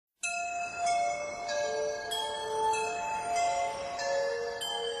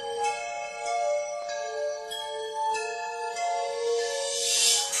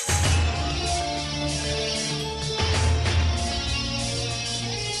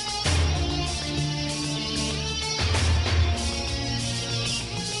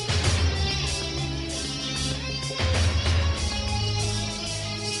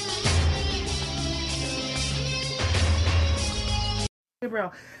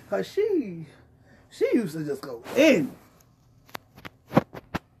Brown. Cause she used to just go in.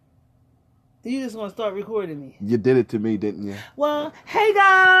 You just gonna start recording me. You did it to me, didn't you? Well, hey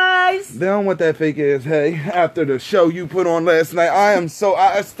guys. They don't want that fake ass hey. After the show you put on last night, I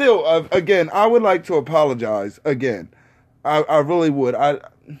still, again, I would like to apologize again. I really would. I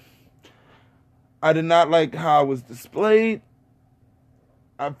did not like how I was displayed.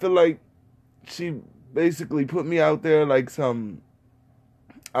 I feel like she basically put me out there like some,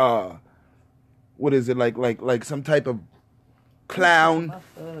 what is it, like some type of clown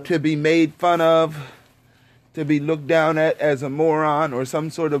to be made fun of, to be looked down at as a moron or some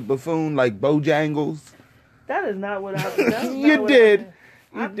sort of buffoon like Bojangles. That is not what I. You did.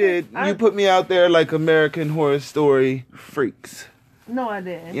 You put me out there like American Horror Story freaks. No, I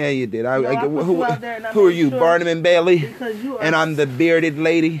didn't. Yeah, you did. Who are you, sure Barnum and Bailey? Because you are. And I'm the bearded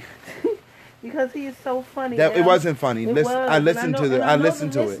lady. Because he is so funny. It wasn't funny. I listened to it.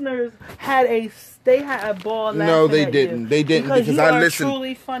 Listeners had a ball laughing. No, they didn't. They didn't because I listened. You are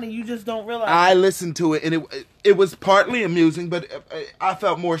truly funny. You just don't realize. I listened to it, and it was partly amusing, but I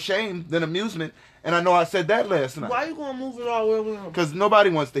felt more shame than amusement. And I know I said that last night. Why are you gonna move it all the way over? Because nobody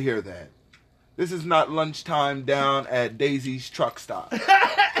wants to hear that. This is not lunchtime down at Daisy's truck stop.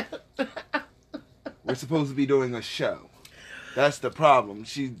 We're supposed to be doing a show. That's the problem.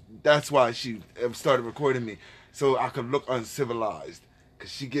 That's why she started recording me, so I could look uncivilized.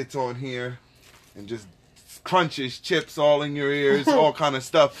 Because she gets on here and just crunches chips all in your ears, all kind of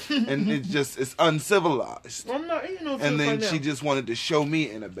stuff, and it's uncivilized. I'm not eating no chips. And then she just wanted to show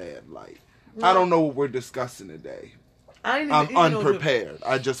me in a bad light. No. I don't know what we're discussing today. I'm unprepared.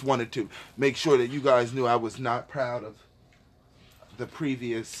 I just wanted to make sure that you guys knew I was not proud of the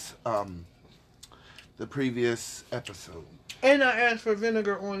previous episode. And I asked for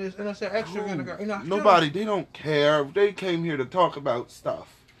vinegar on this, and I said extra vinegar. Nobody, they don't care. They came here to talk about stuff.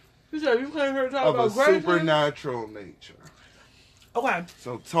 You said you came here to talk about of a supernatural nature. Okay.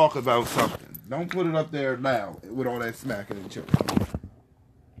 So talk about something. Don't put it up there loud with all that smacking and chipping.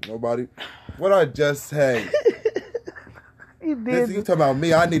 Nobody. What I just say. You did. You talking about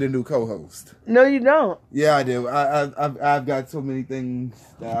me? I need a new co-host. No, you don't. Yeah, I do. I've got so many things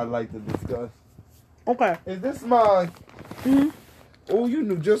that I'd like to discuss. Okay. Is this my? Mm-hmm. Oh, you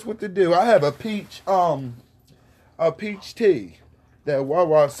knew just what to do. I have a peach tea that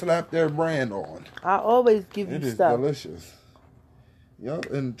Wawa slapped their brand on. I always give you stuff. It is delicious. Yup,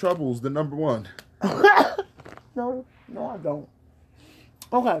 and Trouble's the number one. No, I don't.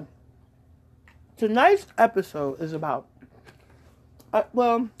 Okay. Tonight's episode is about.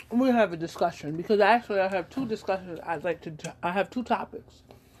 Well, we'll have a discussion because actually I have two discussions I'd like to. I have two topics.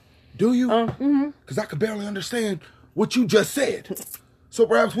 Do you? Mm-hmm. Because I could barely understand what you just said. So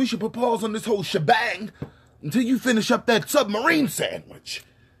perhaps we should put pause on this whole shebang until you finish up that submarine sandwich.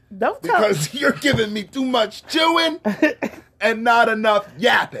 Because you're giving me too much chewing and not enough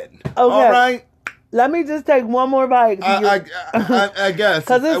yapping. Okay. All right? Let me just take one more bite. I guess.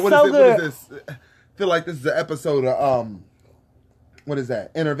 Because it's so good. What is this? I feel like this is an episode of, what is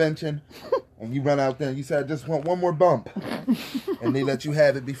that? Intervention. And you run out there and you say, I just want one more bump. And they let you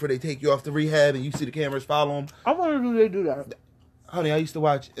have it before they take you off to rehab and you see the cameras follow them. I wonder do they do that. Honey, I used to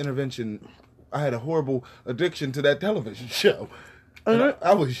watch Intervention. I had a horrible addiction to that television show.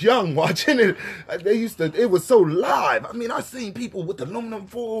 I was young watching it. It was so live. I mean, I seen people with aluminum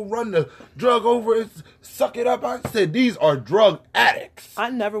foil run the drug over it, suck it up. I said, these are drug addicts. I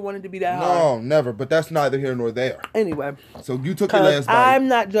never wanted to be that high. No, never. But that's neither here nor there. Anyway. So you took your last bite. I'm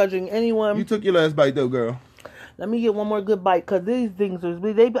not judging anyone. You took your last bite though, girl. Let me get one more good bite because these things are.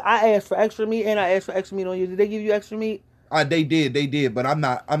 I asked for extra meat and I asked for extra meat on you. Did they give you extra meat? They did. But I'm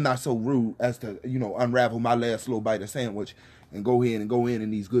not so rude as to unravel my last little bite of sandwich. And go in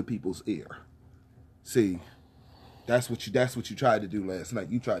these good people's ear. See, that's what you tried to do last night.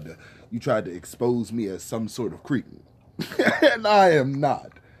 You tried to expose me as some sort of cretin, and I am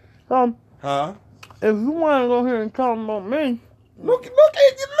not. Huh? If you want to go here and tell them about me, look at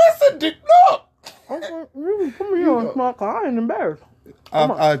you. Listen, Dick. Look. You put me on smoke. I ain't embarrassed.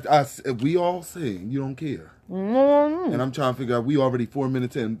 We all sing. You don't care. No. And I'm trying to figure out, we already 4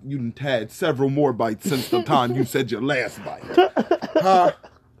 minutes in. You done had several more bites since the time you said your last bite. Huh?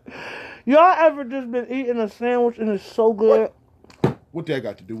 Y'all ever just been eating a sandwich and it's so good? What that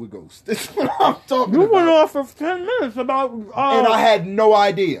got to do with ghosts? This is what I'm talking about. You went off for 10 minutes about... and I had no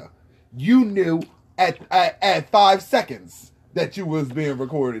idea. You knew at 5 seconds that you was being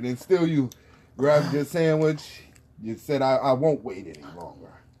recorded. And still you grabbed your sandwich. You said, I won't wait any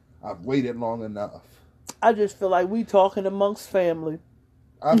longer. I've waited long enough. I just feel like we talking amongst family.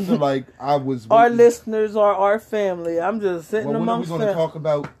 I feel like I was Our waiting. listeners are our family. I'm just sitting Well, when are we amongst going to them. talk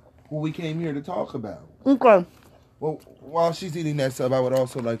about what we came here to talk about? Okay. Well, while she's eating that sub, I would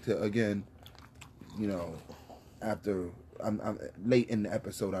also like to, again, after I'm late in the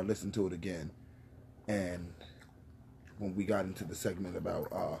episode, I listened to it again. And when we got into the segment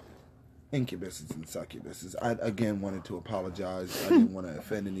about incubuses and succubuses, I, again, wanted to apologize. I didn't want to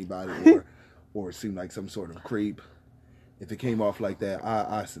offend anybody or seem like some sort of creep. If it came off like that,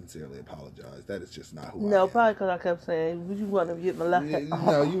 I sincerely apologize. That is just not who I am. No, probably because I kept saying, you want to get my left hand.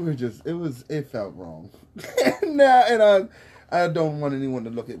 No, you were just, it felt wrong. and I don't want anyone to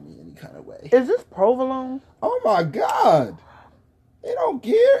look at me any kind of way. Is this provolone? Oh my God. They don't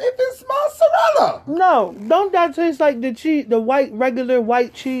care if it's mozzarella. No, don't that taste like the cheese, the regular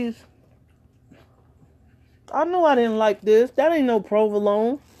white cheese? I knew I didn't like this. That ain't no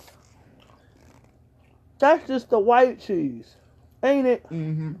provolone. That's just the white cheese, ain't it?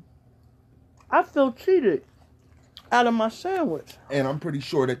 Mm-hmm. I feel cheated out of my sandwich. And I'm pretty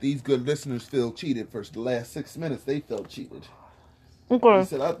sure that these good listeners feel cheated for the last 6 minutes. They felt cheated. Okay. He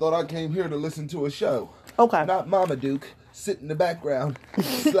said, I thought I came here to listen to a show. Okay. Not Mama Duke sitting in the background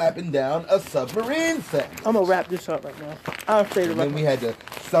slapping down a submarine set. I'm going to wrap this up right now. I'll say the And then right we had to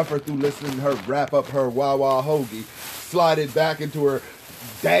suffer through listening to her wrap up her Wawa hoagie, slide it back into her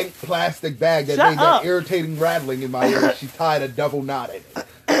dank plastic bag that Shut made up. that irritating rattling in my ear. She tied a double knot in it.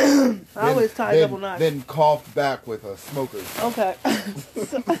 I always tie double knots. Then coughed back with a smoker's. Okay.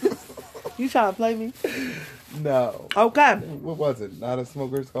 You trying to play me? No. Okay. What was it? Not a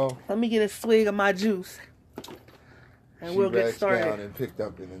smoker's cough? Let me get a swig of my juice. And we'll get reached down started. and picked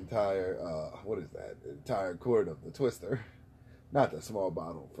up an entire, entire quart of the Twister. Not the small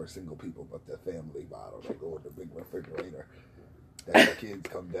bottle for single people, but the family bottle that go in the big refrigerator. That the kids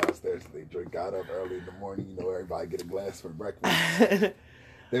come downstairs and they drink out of early in the morning. You know, everybody get a glass for breakfast.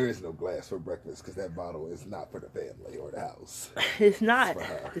 There is no glass for breakfast because that bottle is not for the family or the house. It's not. It's for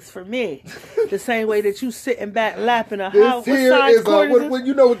her. It's for me. The same way that you sitting back lapping a This house. here is what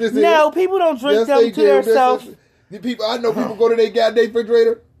you know what this is? No, people don't drink them they to do. themselves. I know people go to their goddamn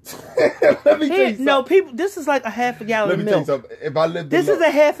refrigerator. Let me tell you something. No, people. This is like a half a gallon Let of me tell you milk. something. If I lived This alone, is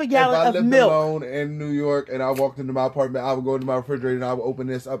a half a gallon if I of lived milk. alone in New York and I walked into my apartment, I would go into my refrigerator and I would open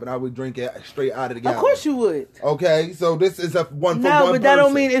this up and I would drink it straight out of the gallon. Of course you would. Okay, so this is a one for No, one but that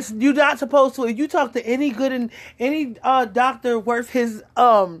don't person. mean it's you're not supposed to. If you talk to any good and any doctor worth his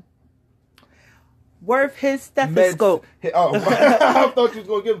stethoscope, I thought you was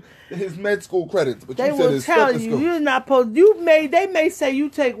gonna give his med school credits, but they you said will his tell you stethoscope. you're not supposed. They may say you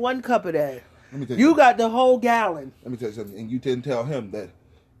take one cup of that. Let me tell You something. got the whole gallon. Let me tell you something, and you didn't tell him that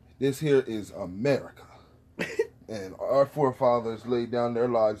this here is America, and our forefathers laid down their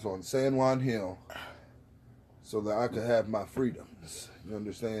lives on San Juan Hill so that I could have my freedoms. You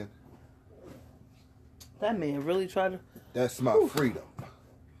understand? That man really tried to. That's my freedom.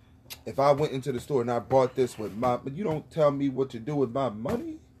 If I went into the store and I bought this with but you don't tell me what to do with my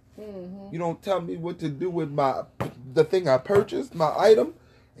money. Mm-hmm. You don't tell me what to do with the thing I purchased, my item.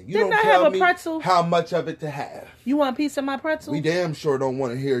 And you Didn't don't I tell have a me pretzel? how much of it to have. You want a piece of my pretzel? We damn sure don't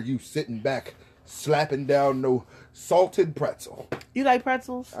want to hear you sitting back, slapping down no salted pretzel. You like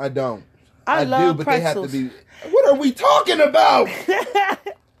pretzels? I don't. I love do, but pretzels. they have to be. What are we talking about?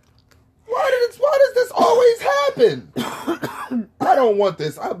 Why does this always happen? I don't want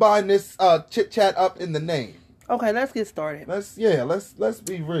this. I'm buying this chit chat up in the name. Okay, let's get started. Let's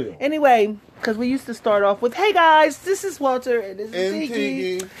be real. Anyway, because we used to start off with, "Hey guys, this is Walter and this is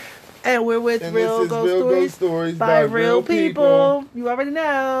Tiki, and we're with And Real this is Ghost Real Stories, Ghost Stories by by real real people. You already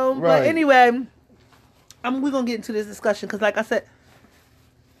know. But Right. anyway, we're gonna get into this discussion because, like I said,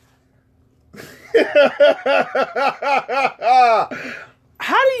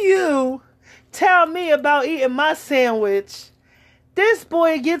 how do you tell me about eating my sandwich? This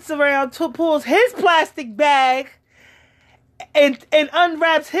boy gets around, pulls his plastic bag, and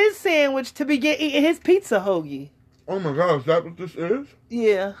unwraps his sandwich to begin eating his pizza hoagie. Oh my God, is that what this is?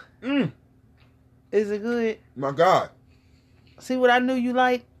 Yeah. Is it good? My God. See what I knew you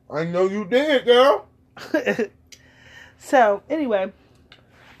like? I know you did, girl. So, anyway.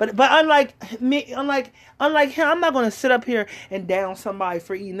 But unlike me, unlike him, I'm not gonna sit up here and down somebody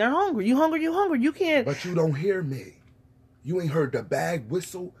for eating. They're hungry. You hungry, you hungry. You can't. But you don't hear me. You ain't heard the bag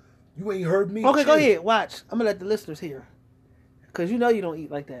whistle. You ain't heard me. Okay, go cheer. ahead. Watch. I'm gonna let the listeners hear. Cause you know you don't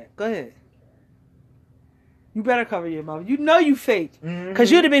eat like that. Go ahead. You better cover your mouth. You know you fake. Cause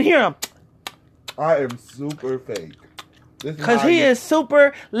you'd have been hearing him. I am super fake. Cause he is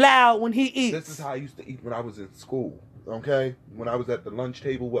super loud when he eats. This is how I used to eat when I was in school. Okay? When I was at the lunch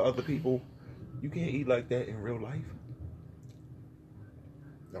table with other people. You can't eat like that in real life.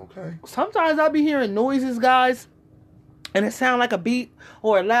 Okay. Sometimes I'll be hearing noises, guys, and it sound like a beat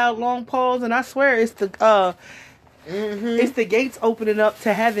or a loud long pause, and I swear it's the it's the gates opening up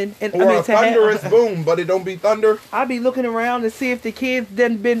to heaven, and Or a thunderous boom, but it don't be thunder. I'll be looking around to see if the kids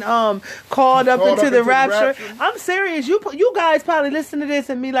then been called up into the rapture. I'm serious. You guys probably listen to this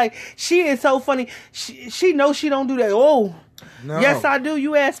and be like, she is so funny. She knows she don't do that. Oh, No. yes I do.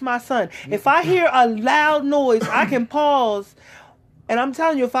 You ask my son. If I hear a loud noise, I can pause, and I'm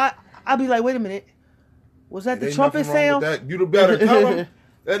telling you, I'll be like, wait a minute, was that the trumpet sound? You better tell him.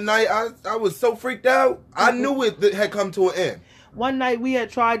 That night, I was so freaked out. I knew it had come to an end. One night we had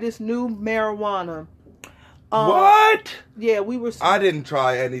tried this new marijuana. What? Yeah, we were. I didn't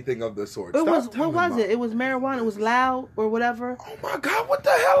try anything of the sort. What was it? It was marijuana. It was loud or whatever. Oh my God! What the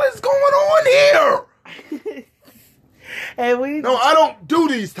hell is going on here? And No, I don't do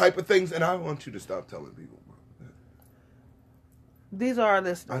these type of things, and I want you to stop telling people. These are our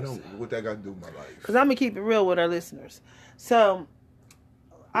listeners. I don't. What that got to do with my life? Because I'm gonna keep it real with our listeners. So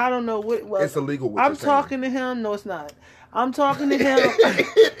I don't know what it was. It's illegal. I'm talking to him. No, it's not. I'm talking to him.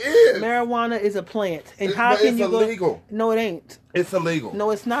 It is. Marijuana is a plant, and It's illegal. No, it ain't. It's illegal.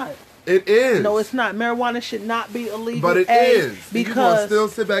 No, it's not. It is. No, it's not. Marijuana should not be illegal. But it is. Because you gonna still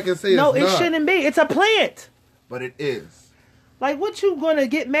sit back and say no, it's not. it shouldn't be. It's a plant. But it is. Like, what, you gonna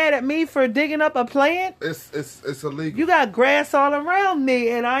get mad at me for digging up a plant? It's illegal. You got grass all around me,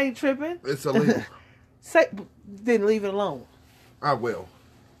 and I ain't tripping. It's illegal. Then leave it alone. I will.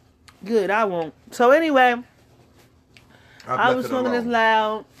 Good, I won't. So anyway, I was smoking this alone.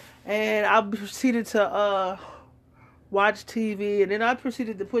 loud, and I proceeded to watch TV, and then I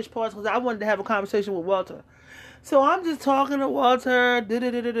proceeded to push pause because I wanted to have a conversation with Walter. So I'm just talking to Walter, boom,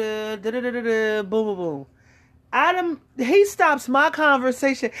 boom, boom. Adam, he stops my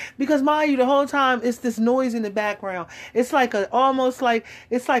conversation because, mind you, the whole time it's this noise in the background. It's like almost like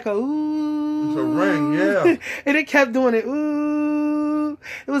ooh. It's a ring, yeah. And it kept doing it, ooh.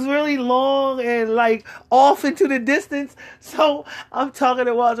 It was really long and like off into the distance. So I'm talking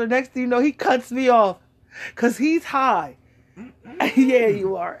to Walter. Next thing you know, he cuts me off because he's high. Yeah,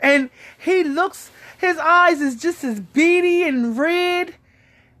 you are. And he looks, his eyes is just as beady and red.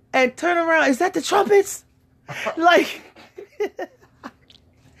 And turn around, is that the trumpets? Like, is that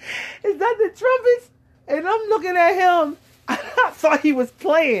the trumpets? And I'm looking at him. I thought he was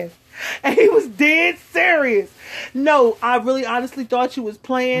playing. And he was dead serious. No, I really honestly thought you was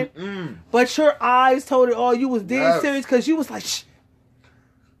playing. But your eyes told it all. You was dead serious because you was like, shh.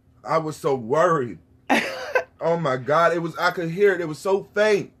 I was so worried. Oh my God. I could hear it. It was so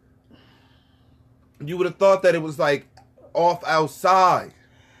faint. You would have thought that it was like off outside.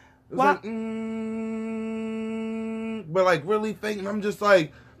 It was like, but like really faint. And I'm just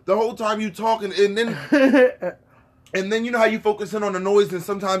like, the whole time you talking, and then you know how you focus in on the noise, and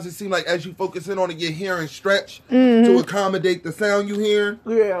sometimes it seems like as you focus in on it, you're hearing stretch to accommodate the sound you hear.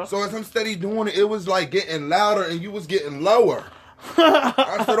 Yeah. So as I'm steady doing it, it was like getting louder, and you was getting lower.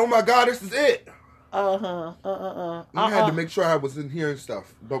 I said, "Oh my God, this is it." I had to make sure I was in hearing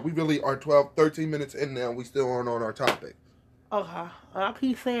stuff, but we really are 13 minutes in now. We still aren't on our topic. Okay, I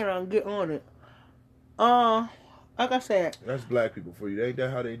keep saying I'll get on it. Like I said, That's black people for you. Ain't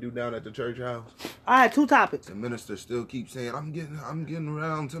that how they do down at the church house? I had two topics. The minister still keeps saying, I'm getting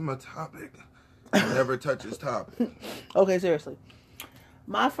around to my topic. Never touches topic. Okay, seriously.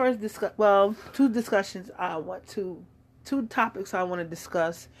 My first two discussions two topics I want to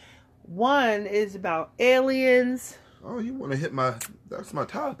discuss. One is about aliens. Oh, you want to hit that's my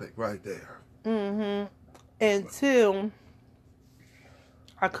topic right there. And two,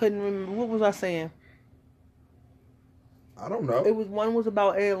 I couldn't remember, what was I saying? I don't know. One was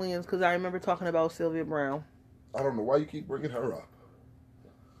about aliens because I remember talking about Sylvia Brown. I don't know why you keep bringing her up.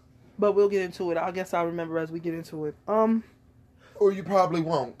 But we'll get into it. I guess I'll remember as we get into it. Or you probably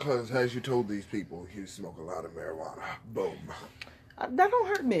won't, because as you told these people, you smoke a lot of marijuana. Boom. That don't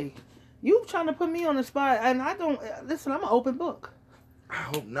hurt me. You trying to put me on the spot, and I don't. Listen, I'm an open book. I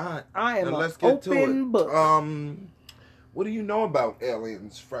hope not. I am let's an get to it. open book. What do you know about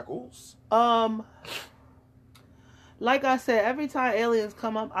aliens, Freckles? Like I said, every time aliens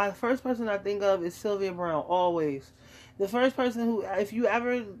come up, the first person I think of is Sylvia Brown, always. The first person who, if you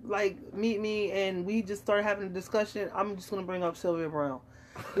ever, like, meet me and we just start having a discussion, I'm just going to bring up Sylvia Brown.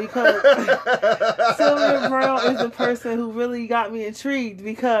 Because Sylvia Brown is the person who really got me intrigued,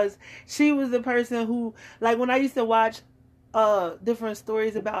 because she was the person who, like, when I used to watch different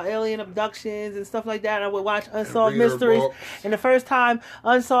stories about alien abductions and stuff like that, I would watch Unsolved Mysteries. And the first time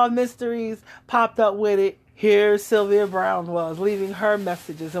Unsolved Mysteries popped up with it, here Sylvia Brown was, leaving her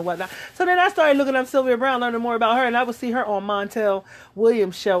messages and whatnot. So then I started looking up Sylvia Brown, learning more about her, and I would see her on Montel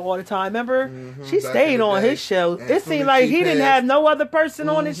Williams' show all the time. Remember? Mm-hmm. She stayed on his show. And It seemed like he didn't have no other person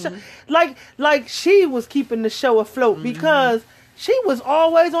on his show. Like she was keeping the show afloat because she was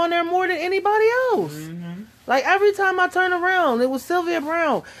always on there more than anybody else. Mm-hmm. Like every time I turn around, it was Sylvia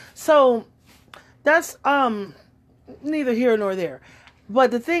Brown. So that's neither here nor there.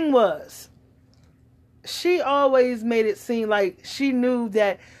 But the thing was, she always made it seem like she knew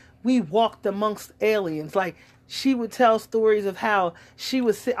that we walked amongst aliens. Like, she would tell stories of how she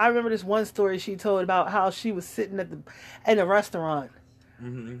was I remember this one story she told about how she was sitting in a restaurant.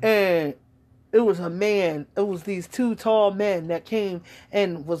 Mm-hmm. And it was a man. It was these two tall men that came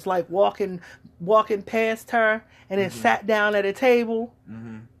and was like walking past her and then sat down at a table.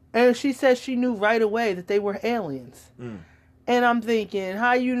 Mm-hmm. And she said she knew right away that they were aliens. Mm. And I'm thinking,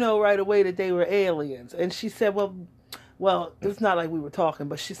 how you know right away that they were aliens? And she said, well, it's not like we were talking,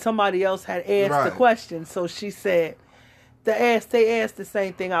 but somebody else had asked the question. So she said, they asked the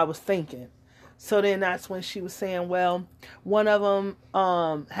same thing I was thinking. So then that's when she was saying, well, one of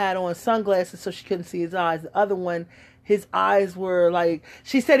them had on sunglasses so she couldn't see his eyes. The other one, his eyes were like,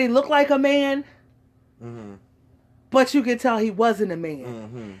 she said he looked like a man. Mm-hmm. But you could tell he wasn't a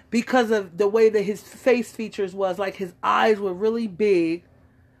man because of the way that his face features was. Like, his eyes were really big,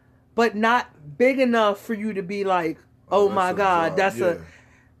 but not big enough for you to be like, oh my God, that's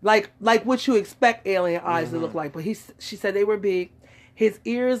like what you expect alien eyes to look like. But she said they were big. His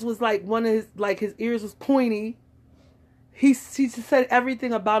ears was like his ears was pointy. She said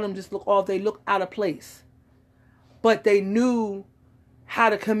everything about him just looked off. They looked out of place, but they knew how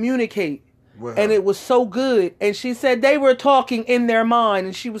to communicate. And it was so good. And she said they were talking in their mind,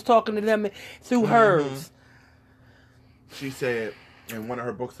 and she was talking to them through hers. She said in one of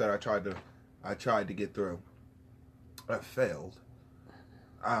her books that I tried to get through, I failed.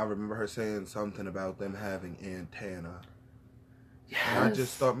 I remember her saying something about them having antenna. Yes. And I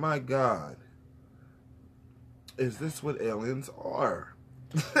just thought, my God, is this what aliens are?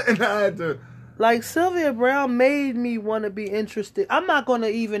 And I had to. Like, Sylvia Brown made me want to be interested. I'm not going to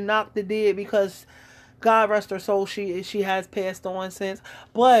even knock the dead because, God rest her soul, she has passed on since.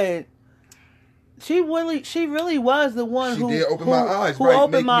 But she really was the one who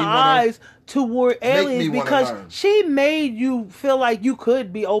opened my eyes toward aliens, because she made you feel like you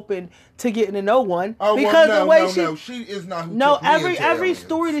could be open to getting to know one. Oh, because she is not. Who every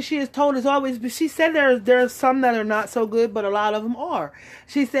story that she has told is always. She said there's some that are not so good, but a lot of them are.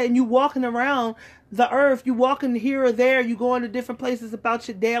 She said, you walking around the earth, you walking here or there, you going to different places about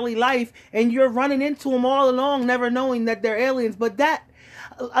your daily life, and you're running into them all along, never knowing that they're aliens. But that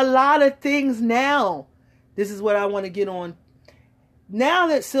a lot of things now. This is what I want to get on. Now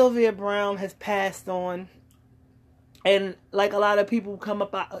that Sylvia Brown has passed on, and like a lot of people come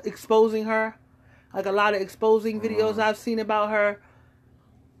up exposing her, like a lot of exposing videos I've seen about her,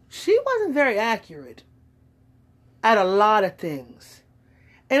 she wasn't very accurate at a lot of things.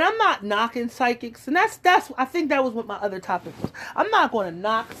 And I'm not knocking psychics, and that's I think that was what my other topic was. I'm not going to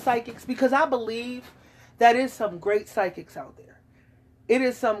knock psychics because I believe that is some great psychics out there. It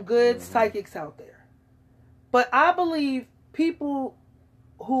is some good psychics out there. But I believe people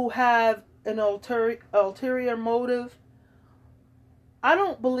who have an ulterior motive, I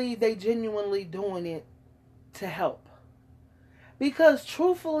don't believe they genuinely doing it to help. Because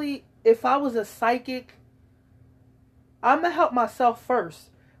truthfully, if I was a psychic, I'm going to help myself first.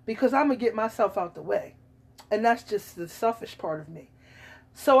 Because I'm going to get myself out the way. And that's just the selfish part of me.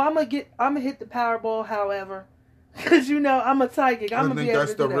 So I'm going to hit the Powerball, however. Because, I'm a psychic. I'm going to be able to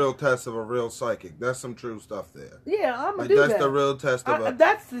do that. I think that's the real test of a real psychic. That's some true stuff there. Yeah, I'm going to do that. That's the real test of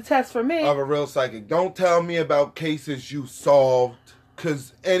that's the test for me. Of a real psychic. Don't tell me about cases you solved.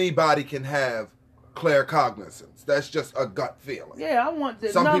 Because anybody can have claircognizance. That's just a gut feeling. Yeah, I want the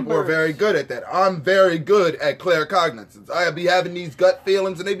Some numbers. people are very good at that. I'm very good at claircognizance. I'll be having these gut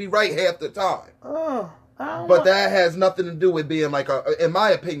feelings and they be right half the time. But that has nothing to do with being like in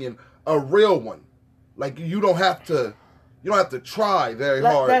my opinion, a real one. Like you don't have to try very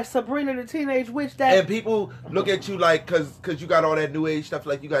hard. That Sabrina the Teenage Witch. And people look at you like because you got all that new age stuff.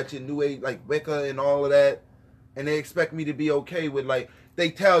 Like you got your new age like Wicca and all of that, and they expect me to be okay with like. They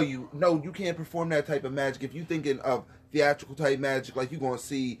tell you, no, you can't perform that type of magic. If you're thinking of theatrical type magic, like you're going to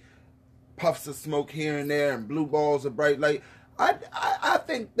see puffs of smoke here and there and blue balls of bright light. I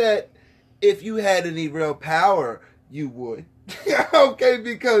think that if you had any real power, you would. Okay,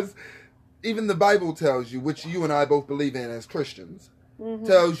 because even the Bible tells you, which you and I both believe in as Christians,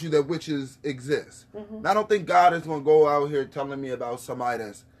 tells you that witches exist. And I don't think God is going to go out here telling me about somebody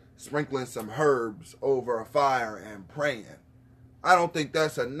that's sprinkling some herbs over a fire and praying. I don't think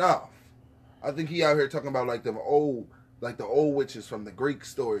that's enough. I think he out here talking about like the old witches from the Greek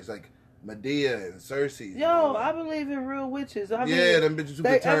stories, like Medea and Circe. Yo, I believe in real witches. I mean, them bitches who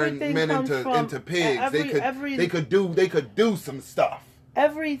could turn men into pigs. They could do some stuff.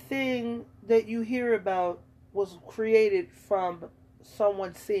 Everything that you hear about was created from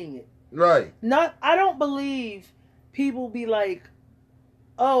someone seeing it. Right. I don't believe people be like,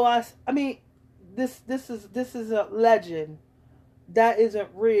 oh, I mean, this is a legend that isn't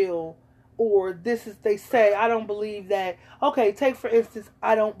real, or they say. I don't believe that. Okay, take for instance,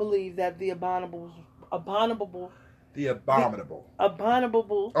 I don't believe that the abominable. The abominable.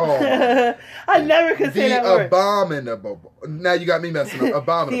 Oh. I never could say that word. The abominable. Now you got me messing up.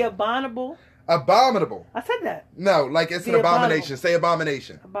 Abominable. The abominable. Abominable. I said that. No, like it's an abomination. Say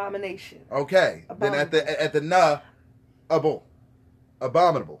abomination. Abomination. Okay. Abominable. Then at the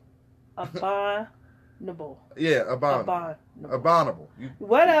abominable. Abominable. Yeah, abominable. Abominable.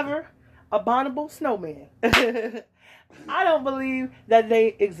 Whatever. Abominable snowman. I don't believe that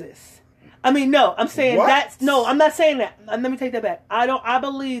they exist. I mean, no, I'm saying what? I'm not saying that. Let me take that back. I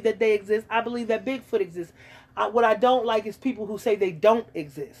believe that they exist. I believe that Bigfoot exists. What I don't like is people who say they don't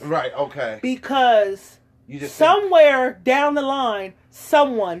exist. Right, okay. Because somewhere down the line,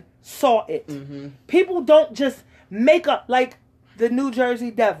 someone saw it. Mm-hmm. People don't just make up, like the New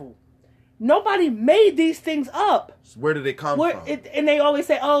Jersey Devil. Nobody made these things up. So where did they come from? And they always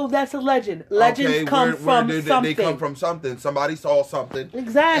say, oh, that's a legend. Legends come from something. They come from something. Somebody saw something.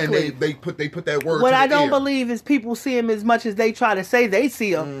 Exactly. And they put that word what to I the don't ear. believe is people see him as much as they try to say they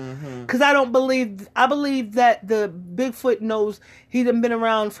see him. Because I believe that the Bigfoot knows he's been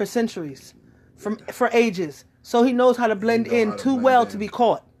around for centuries, for ages. So he knows how to blend in too well to be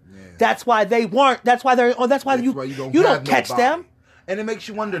caught. Yeah. That's why they weren't. That's why you don't catch them. And it makes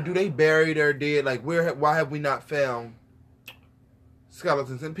you wonder, do they bury their dead? Like, why have we not found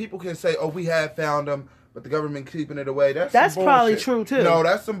skeletons? And people can say, oh, we have found them, but the government keeping it away. That's probably true, too. No,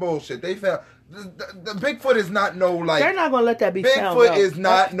 that's some bullshit. They found... The Bigfoot is not no, like... They're not going to let that be found. Bigfoot is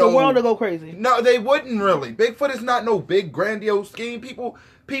not no... The world will go crazy. No, they wouldn't really. Bigfoot is not no big, grandiose scheme. People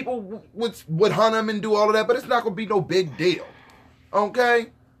would hunt them and do all of that, but it's not going to be no big deal.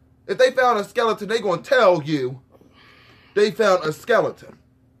 Okay? If they found a skeleton, they going to tell you they found a skeleton.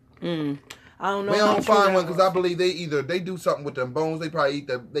 I don't know. We don't find one because I believe they do something with them bones. They probably eat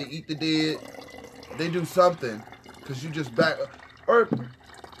the dead. They do something because you just back or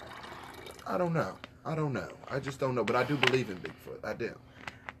I don't know. I just don't know. But I do believe in Bigfoot. I do.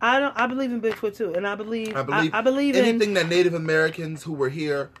 I believe in Bigfoot too, and I believe anything that Native Americans who were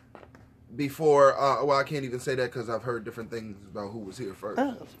here before. Well, I can't even say that because I've heard different things about who was here first.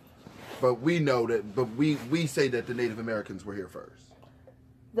 Oh. But we know that. But we say that the Native Americans were here first.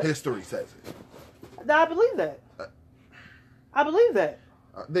 History says it. I believe that. I believe that.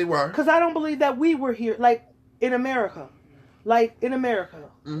 They were. Because I don't believe that we were here, like in America.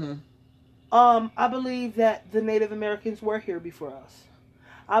 Mm-hmm. I believe that the Native Americans were here before us.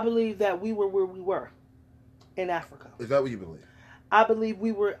 I believe that we were where we were in Africa. Is that what you believe? I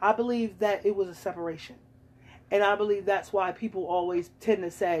believe that it was a separation. And I believe that's why people always tend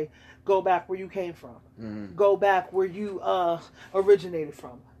to say, go back where you came from. Mm-hmm. Go back where you originated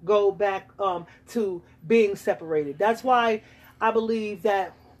from. Go back to being separated. That's why I believe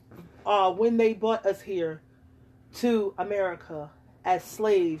that when they brought us here to America as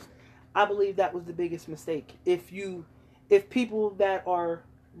slaves, I believe that was the biggest mistake. If people that are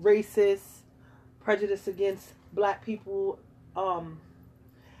racist, prejudiced against black people,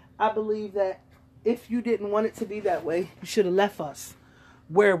 I believe that if you didn't want it to be that way, you should have left us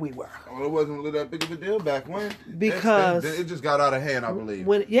where we were. Well, it wasn't really that big of a deal back when. Because it just got out of hand, I believe.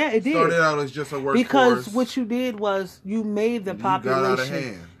 It did. Started out as just a workforce. Because what you did was you made the population. Got out of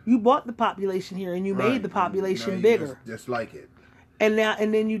hand. You bought the population here, and you made the population bigger. Just like it. And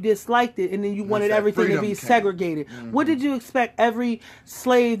then you disliked it, and then you wanted everything to be segregated. Mm-hmm. What did you expect? Every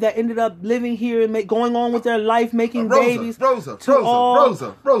slave that ended up living here and going on with their life, making babies. Rosa,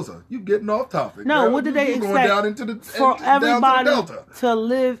 you getting off topic. No, girl. What did they expect? Going down for everybody to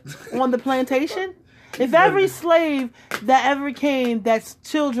live on the plantation? If every slave that ever came, that's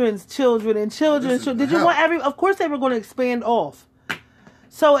children's children and children's children. Did you want every? Of course, they were going to expand off.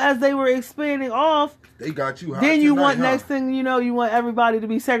 So as they were expanding off. They got you hot then you tonight, want next thing you know, you want everybody to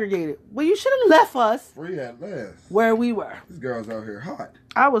be segregated. Well, you should have left us free at last where we were. This girl's out here hot.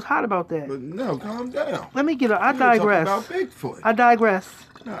 I was hot about that. But no, calm down. Let me get. I digress. About Bigfoot. I digress.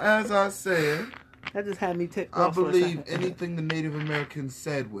 Now, as I said, that just had me ticked I off. believe anything the Native Americans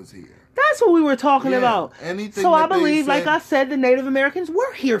said was here. That's what we were talking about. Anything so I that they believe, said- like I said, the Native Americans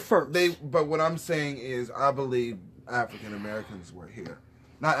were here first. But what I'm saying is, I believe African Americans were here.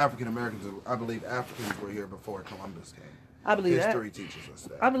 Not African Americans. I believe Africans were here before Columbus came. I believe History teaches us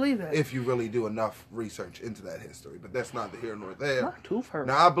that. I believe that. If you really do enough research into that history, but that's not the here nor there. Not too far.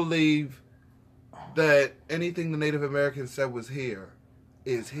 Now I believe that anything the Native Americans said was here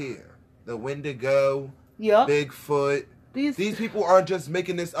is here. The Wendigo, Yep. Bigfoot. These people aren't just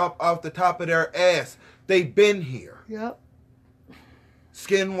making this up off the top of their ass. They've been here. Yep.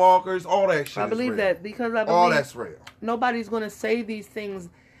 Skinwalkers, all that shit. I believe is real. that because I believe All that's real. nobody's going to say these things.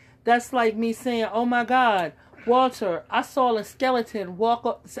 That's like me saying, oh my God, Walter, I saw a skeleton walk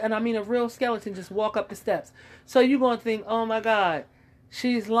up, and I mean a real skeleton just walk up the steps. So you're going to think, oh my God,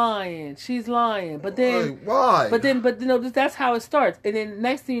 she's lying. But then, why? But you know, that's how it starts. And then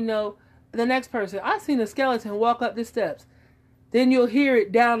next thing you know, the next person, I seen a skeleton walk up the steps. Then you'll hear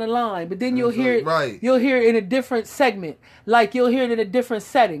it down the line, but then you'll hear it. Right. You'll hear it in a different segment, like you'll hear it in a different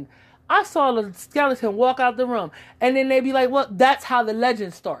setting. I saw the skeleton walk out the room, and then they be like, "Well, that's how the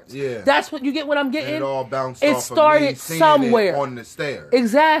legend starts." Yeah, that's what you get. What I'm getting. And it all bounced it off started of me seeing somewhere it on the stairs.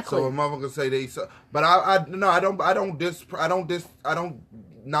 Exactly. So a motherfucker say they saw, but I don't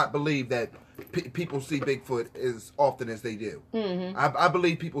not believe that people see Bigfoot as often as they do. Mm-hmm. I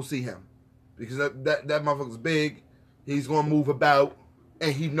believe people see him because that motherfucker's big. He's gonna move about,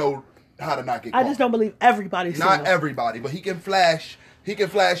 and he know how to not get caught. I just don't believe everybody. Not everybody, but he can flash. He can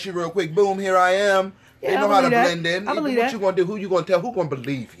flash you real quick. Boom, here I am. Yeah, they know how to blend in. I believe what that. you gonna do? Who you gonna tell? Who gonna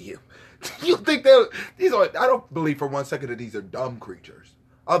believe you? You think these are? I don't believe for 1 second that these are dumb creatures.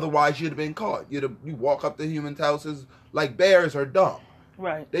 Otherwise, you'd have been caught. You walk up to humans' houses like bears are dumb.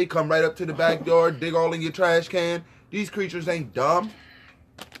 Right. They come right up to the back door, dig all in your trash can. These creatures ain't dumb.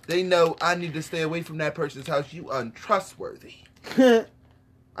 They know I need to stay away from that person's house. You untrustworthy.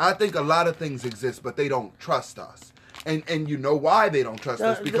 I think a lot of things exist, but they don't trust us. And you know why they don't trust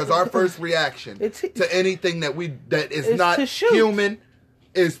us? Because our first reaction to anything that is not human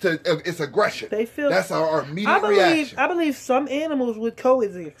is it's aggression. They feel that's our immediate reaction. I believe some animals would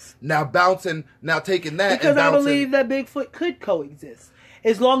coexist. Now taking that because and bouncing, I believe that Bigfoot could coexist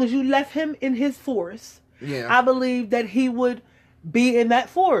as long as you left him in his forest. Yeah, I believe that he would be in that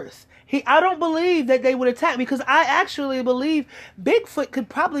forest. I don't believe that they would attack me because I actually believe Bigfoot could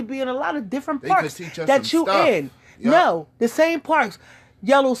probably be in a lot of different parks that you in. Yep. No, the same parks.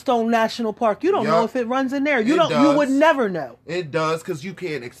 Yellowstone National Park. You don't know if it runs in there. You would never know. It does because you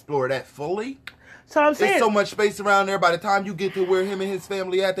can't explore that fully. So I'm saying there's so much space around there. By the time you get to where him and his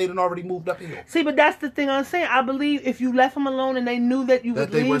family at, they done already moved up here. See, but that's the thing I'm saying. I believe if you left them alone and they knew that you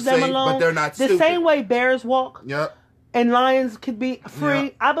would leave them alone, but they're not the same way bears walk. Yep. And lions could be free. Yeah.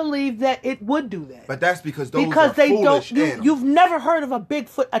 I believe that it would do that. But that's because those are foolish animals. You've never heard of a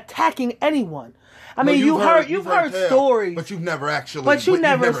Bigfoot attacking anyone. I mean, you've heard stories, but you've never actually. But you've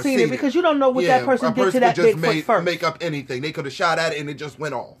never seen it because you don't know what that person did to that Bigfoot first. Make up anything. They could have shot at it and it just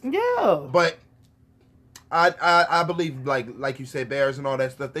went off. Yeah. But I believe like you said, bears and all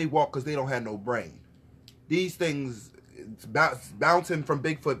that stuff. They walk because they don't have no brain. These things bouncing from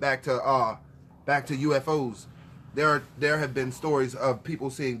Bigfoot back to UFOs. There have been stories of people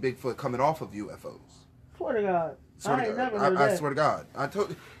seeing Bigfoot coming off of UFOs. Swear to God. I swear to God. I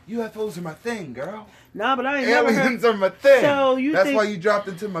told you, UFOs are my thing, girl. Nah, but I ain't never heard. Aliens are my thing. So That's why you dropped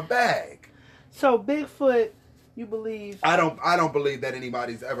into my bag. So Bigfoot, you believe? I don't believe that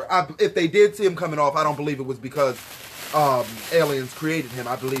anybody's ever. If they did see him coming off, I don't believe it was because aliens created him.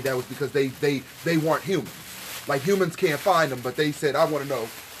 I believe that was because they weren't humans. Like humans can't find them, but they said, I want to know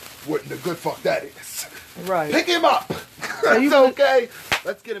what the good fuck that is. Right. Pick him up. That's okay.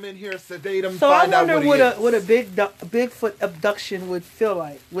 Let's get him in here, sedate him, so find out what he is. what a Bigfoot abduction would feel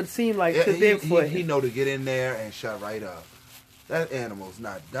like, would seem like to Bigfoot. He know to get in there and shut right up. That animal's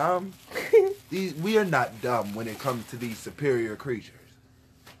not dumb. We are not dumb when it comes to these superior creatures.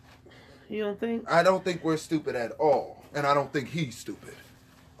 You don't think? I don't think we're stupid at all, and I don't think he's stupid.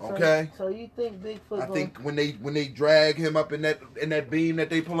 Okay. So you think Bigfoot? I think when they drag him up in that beam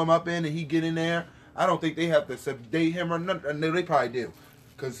that they pull him up in, and he get in there, I don't think they have to sedate him or nothing. No, they probably do,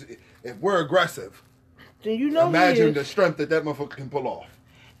 because if we're aggressive, then you know imagine the strength that motherfucker can pull off.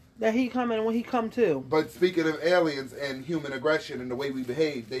 That he coming when he come too. But speaking of aliens and human aggression and the way we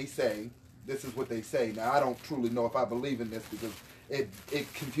behave, they say, this is what they say. Now, I don't truly know if I believe in this because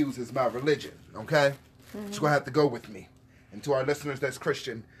it confuses my religion, okay? Mm-hmm. You're going to have to go with me. And to our listeners that's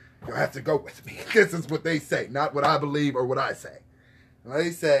Christian, you'll have to go with me. This is what they say, not what I believe or what I say.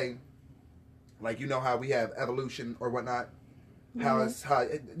 They say, like, you know how we have evolution or whatnot? Mm-hmm. How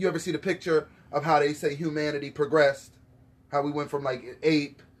you ever see the picture of how they say humanity progressed? How we went from, like,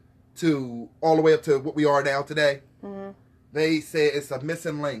 ape to all the way up to what we are now today. Mm-hmm. They say it's a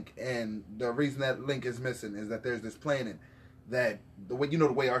missing link, and the reason that link is missing is that there's this planet that the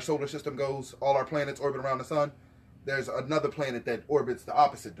way our solar system goes, all our planets orbit around the sun. There's another planet that orbits the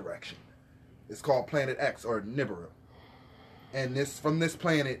opposite direction. It's called Planet X, or Nibiru. And from this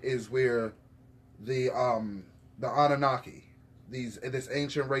planet is where the Anunnaki, this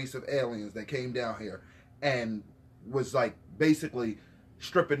ancient race of aliens that came down here and was like basically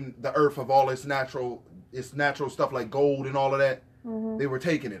stripping the earth of all its natural stuff like gold and all of that. Mm-hmm. They were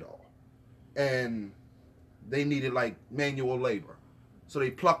taking it all, and they needed like manual labor, so they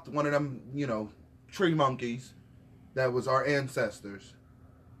plucked one of them, tree monkeys that was our ancestors,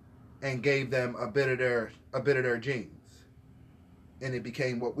 and gave them a bit of their genes, and it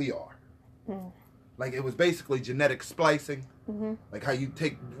became what we are. Mm. Like, it was basically genetic splicing. Mm-hmm. Like how you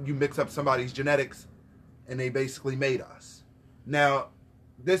mix up somebody's genetics, and they basically made us. Now,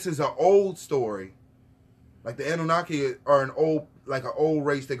 this is an old story. Like, the Anunnaki are an old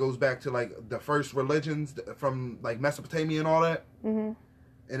race that goes back to like the first religions from like Mesopotamia and all that. Mm-hmm.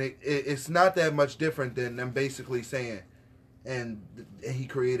 And it's not that much different than them basically saying, and he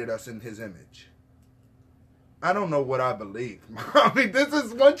created us in his image. I don't know what I believe. I mean, this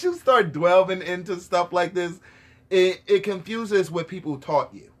is, once you start delving into stuff like this, it confuses what people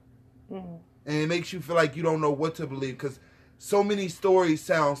taught you. Mm-hmm. And it makes you feel like you don't know what to believe, because so many stories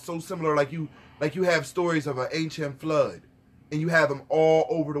sound so similar. Like you have stories of an ancient flood, and you have them all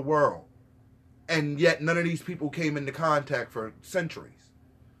over the world. And yet none of these people came into contact for centuries.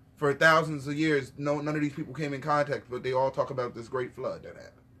 For thousands of years, none of these people came in contact, but they all talk about this great flood that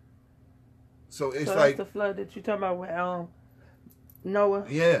happened. So it's like that's the flood that you're talking about with Noah.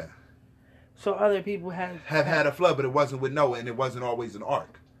 Yeah. So other people have had a flood, but it wasn't with Noah, and it wasn't always an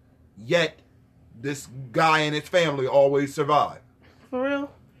ark. Yet this guy and his family always survived. For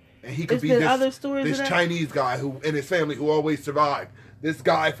real? And he could Is be there other stories this of that? Chinese guy who and his family who always survived. This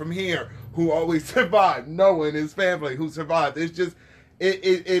guy from here who always survived. Noah and his family who survived. It's just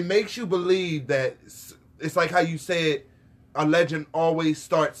it makes you believe that it's like how you said a legend always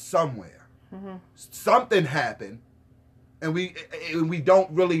starts somewhere. Mm-hmm. Something happened, and we don't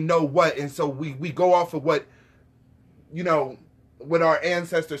really know what, and so we go off of what what our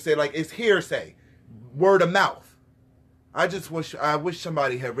ancestors said. Like, it's hearsay, word of mouth. I wish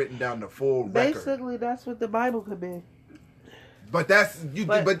somebody had written down the full record. Basically, that's what the Bible could be. But that's you.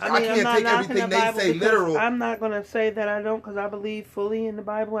 But I mean, can't take everything they say literal. I'm not going to say that I don't, because I believe fully in the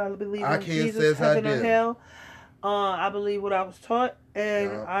Bible. I believe in Jesus, heaven or hell. I believe what I was taught,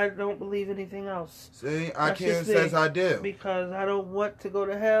 and I don't believe anything else. See, I can't say I do. Because I don't want to go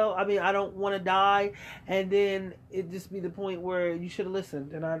to hell. I mean, I don't want to die, and then it just be the point where you should have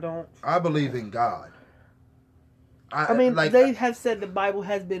listened, and I don't. I believe in God. I mean, they have said the Bible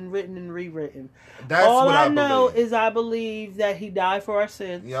has been written and rewritten. That's all what I believe. know is I believe that He died for our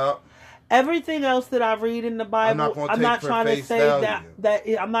sins. Yep. Everything else that I read in the Bible, I'm not trying to say that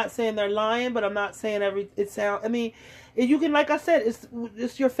I'm not saying they're lying, but I'm not saying I mean, you can, like I said,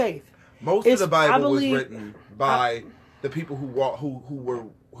 it's your faith. Most of the Bible was written by the people who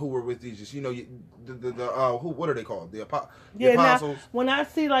were with Jesus. What are they called? The apostles. Now, when I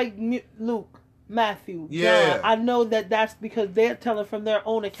see like Luke, Matthew, John, I know that that's because they're telling from their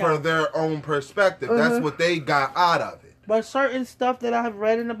own account. For their own perspective. That's what they got out of it. But certain stuff that I have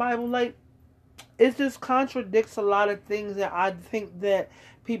read in the Bible, like, it just contradicts a lot of things that I think that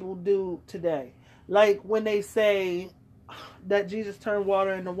people do today. Like when they say that Jesus turned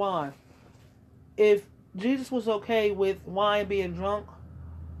water into wine. If Jesus was okay with wine being drunk,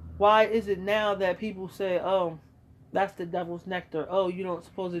 why is it now that people say, oh, that's the devil's nectar. Oh, you don't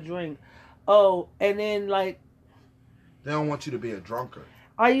supposed to drink. Oh, and then like... They don't want you to be a drunkard.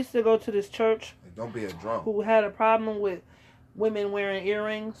 I used to go to this church. Like, don't be a drunk. Who had a problem with women wearing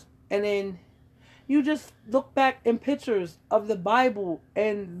earrings. And then you just look back in pictures of the Bible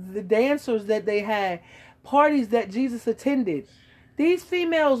and the dancers that they had. Parties that Jesus attended. These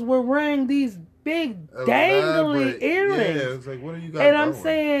females were wearing these big dangly earrings. Yeah, it's like, what are you guys And I'm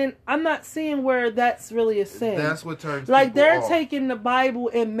saying, I'm not seeing where that's really a sin. That's what turns like people they're off. taking the Bible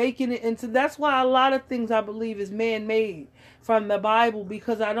and making it into. That's why a lot of things I believe is man-made from the Bible,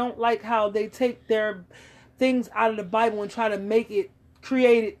 because I don't like how they take their things out of the Bible and try to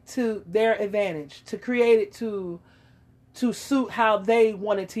create it to their advantage, to create it to suit how they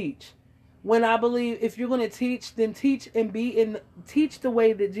want to teach. When I believe if you're going to teach, then teach and teach the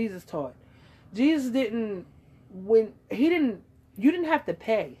way that Jesus taught. Jesus you didn't have to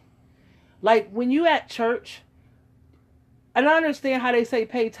pay. Like when you at church, and I understand how they say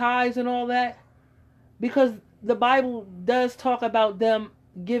pay tithes and all that, because the Bible does talk about them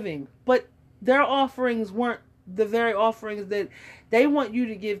giving, but their offerings weren't the very offerings that they want you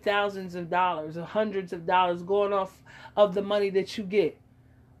to give thousands of dollars or hundreds of dollars going off of the money that you get.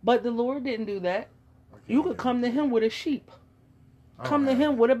 But the Lord didn't do that. You could come to him with a sheep. Come to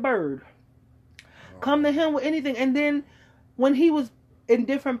him with a bird. Come to him with anything. And then when he was in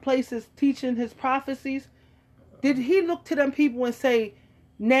different places teaching his prophecies, did he look to them people and say,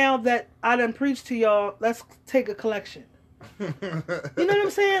 now that I done preached to y'all, let's take a collection? You know what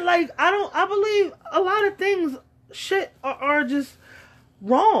I'm saying? Like, I believe a lot of things, are just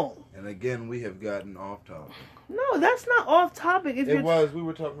wrong. And again, we have gotten off topic. No, that's not off topic. We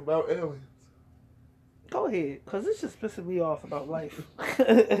were talking about aliens. Go ahead, because it's just pissing me off about life.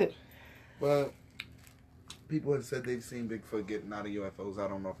 Well, people have said they've seen Bigfoot getting out of UFOs. I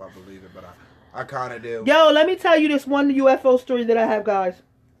don't know if I believe it, but I kind of do. Yo, let me tell you this one UFO story that I have, guys,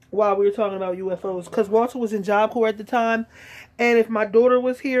 while we were talking about UFOs. Because Walter was in Job Corps at the time, and if my daughter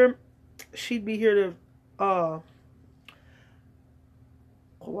was here, she'd be here to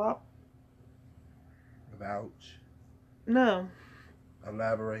vouch. No.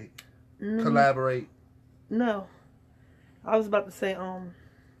 Elaborate. Collaborate. No. I was about to say,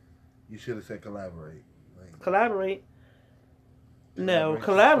 You should have said collaborate. Collaborate. No,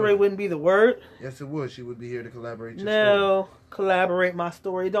 collaborate wouldn't be the word. Yes, it would. She would be here to collaborate your story. Collaborate my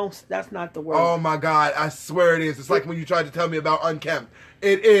story. That's not the word. Oh my God, I swear it is. It's like when you tried to tell me about unkempt.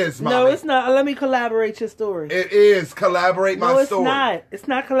 It is, mommy. No, it's not. Let me collaborate your story. It is. Collaborate my story. No, it's not. It's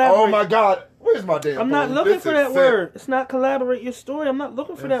not collaborate. Oh my God. Where's my damn I'm not looking for that word. It's not collaborate your story. I'm not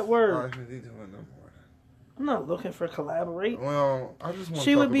looking for that word. I'm not looking for collaborate. Well, I just want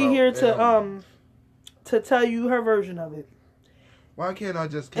She would be here to tell you her version of it. Why can't I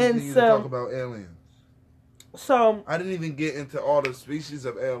just continue to talk about aliens? So I didn't even get into all the species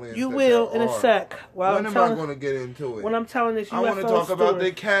of aliens. You will in a sec. When am I going to get into it? When I'm telling this UFO I want to talk about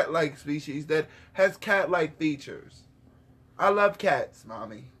the cat-like species that has cat-like features. I love cats,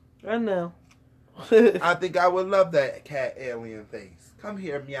 mommy. I know. I think I would love that cat alien face. Come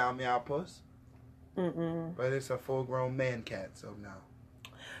here, meow meow puss. But it's a full-grown man cat, so no.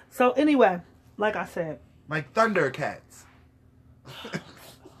 So anyway, like I said, like Thundercats.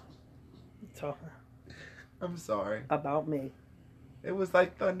 Talking. I'm sorry. About me. It was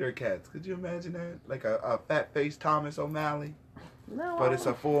like Thundercats. Could you imagine that? Like a fat-faced Thomas O'Malley. No. But it's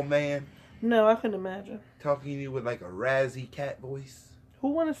a full man. No, I couldn't imagine. Talking to you with like a razzy cat voice. Who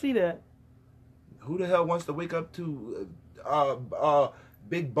want to see that? Who the hell wants to wake up to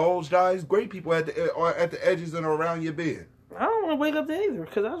big bulged eyes? Great people at the edges and around your bed. I don't want to wake up to either,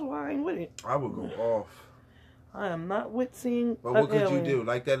 because that's why I ain't with it. I would go off. I am not with seeing. But what could you do?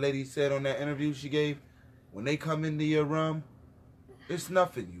 Like that lady said on that interview she gave, when they come into your room, it's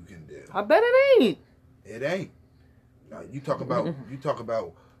nothing you can do. I bet it ain't. It ain't. Now, you talk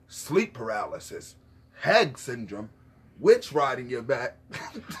about sleep paralysis, hag syndrome, witch riding your back,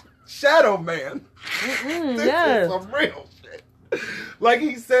 shadow man. This is some real shit. Like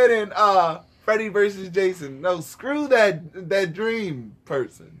he said in Freddy vs. Jason, no, screw that dream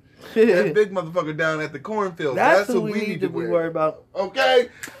person. That big motherfucker down at the cornfield. That's who we need to be worried about. Okay?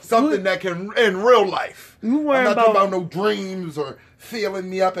 Something that can, in real life. You worry I'm not talking about no dreams or feeling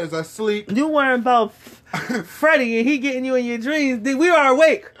me up as I sleep. You worrying about Freddy and he getting you in your dreams. We are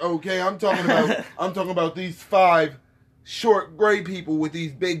awake. Okay, I'm talking about these 5 short gray people with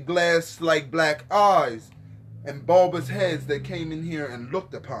these big glass like black eyes and bulbous heads that came in here and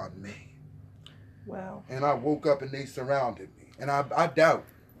looked upon me. Wow. And I woke up and they surrounded me. And I doubt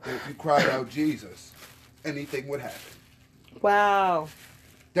that if you cried out Jesus, anything would happen. Wow.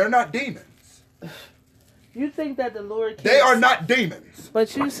 They're not demons. You think that the Lord can't... They are not demons.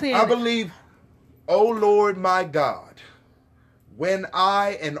 But you see... I believe, O Lord my God, when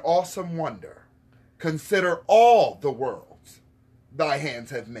I, in awesome wonder, consider all the worlds thy hands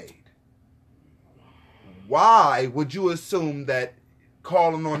have made, why would you assume that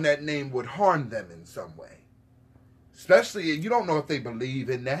calling on that name would harm them in some way? Especially, you don't know if they believe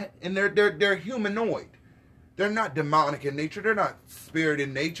in that. And they're humanoid. They're not demonic in nature. They're not spirit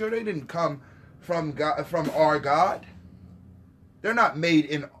in nature. They didn't come from God, from our God. They're not made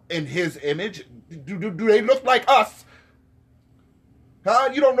in His image. Do they look like us?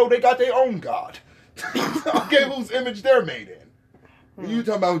 Huh? You don't know they got their own God. Okay, whose image they're made in? You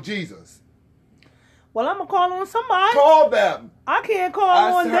talking about Jesus? Well, I'm going to call on somebody. Call them. I can't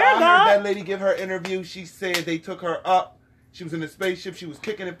call on their God. I heard that lady give her interview. She said they took her up. She was in a spaceship. She was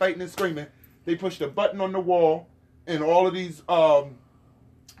kicking and fighting and screaming. They pushed a button on the wall. And all of these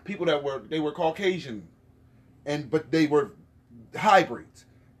people they were Caucasian. But they were hybrids.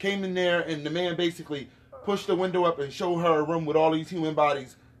 Came in there and the man basically pushed the window up and showed her a room with all these human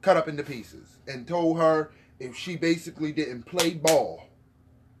bodies cut up into pieces, and told her if she basically didn't play ball,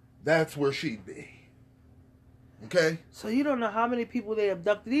 that's where she'd be. Okay? So you don't know how many people they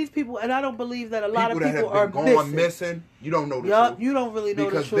abducted. These people, and I don't believe that a lot of that people have are been gone missing. You don't know the truth. You don't really know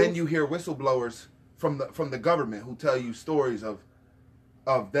the truth. Because then you hear whistleblowers from the government who tell you stories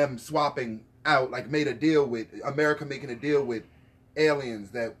of them swapping out, like made a deal with America, making a deal with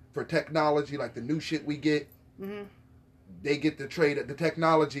aliens that for technology, like the new shit we get, they get the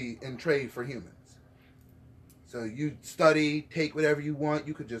technology and trade for humans. So you study, take whatever you want.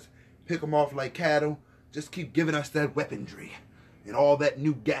 You could just pick them off like cattle. Just keep giving us that weaponry and all that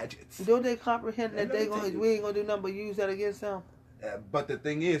new gadgets. Don't they comprehend that we ain't gonna do nothing but use that against them? But the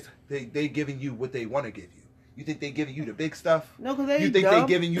thing is, they giving you what they want to give you. You think they giving you the big stuff? No, because they You think they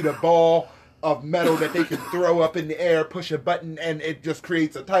giving you the ball of metal that they can throw up in the air, push a button, and it just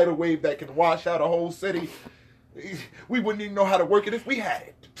creates a tidal wave that can wash out a whole city? We wouldn't even know how to work it if we had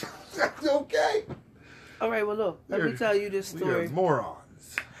it. That's okay. All right, well, look, let me tell you this story. We are morons.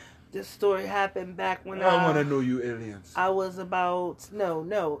 This story happened back when I want to know you aliens. I was about,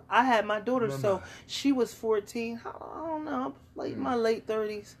 no. I had my daughter, so she was 14. I don't know, like my late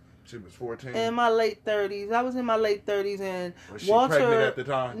 30s. She was 14? In my late 30s. I was in my late 30s, and was she Walter... pregnant at the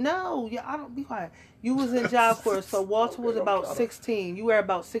time? No, I don't... Be quiet. You was in Job Corps, so Walter was about 16. You were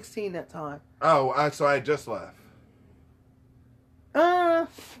about 16 that time. Oh, so I just left.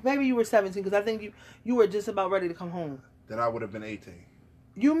 Maybe you were 17, because I think you were just about ready to come home. Then I would have been 18.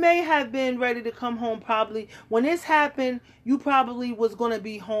 You may have been ready to come home probably. When this happened, you probably was going to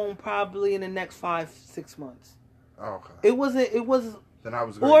be home probably in the next 5-6 months. Okay. It was... Then I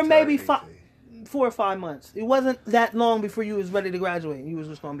was or maybe 4 or 5 months. It wasn't that long before you was ready to graduate. You was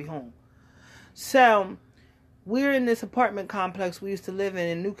just going to be home. So, we're in this apartment complex we used to live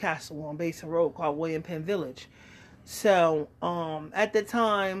in Newcastle on Basin Road called William Penn Village. So, at the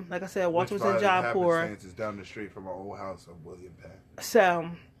time, like I said, Walter was in Job Corps. It's down the street from our old house of William Penn.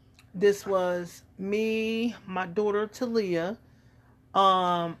 So, this was me, my daughter Talia. They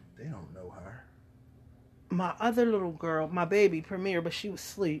don't know her. My other little girl, my baby, Premier, but she was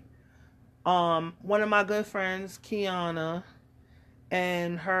asleep. One of my good friends, Kiana,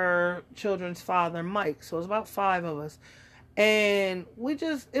 and her children's father, Mike. So it was about 5 of us. And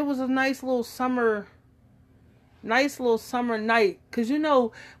it was a nice little summer night. Because,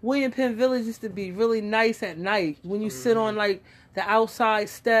 William Penn Village used to be really nice at night when you sit on, like, the outside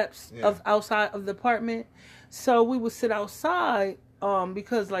steps outside of the apartment. So we would sit outside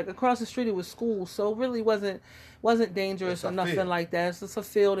because, like, across the street it was school. So it really wasn't dangerous or nothing like that. It's just a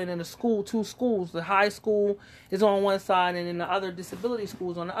field, and then a school, 2 schools. The high school is on one side, and then the other disability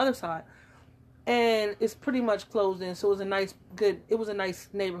school is on the other side. And it's pretty much closed in, so it was a nice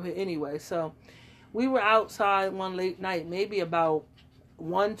neighborhood anyway. So we were outside one late night, maybe about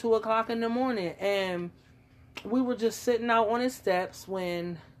 1-2 o'clock in the morning, and we were just sitting out on the steps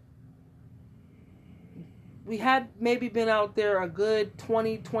when we had maybe been out there a good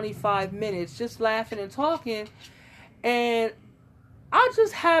 20-25 minutes just laughing and talking, and I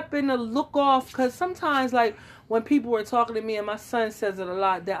just happened to look off, because sometimes, like, when people were talking to me, and my son says it a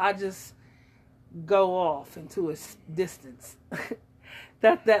lot, that I just go off into a distance.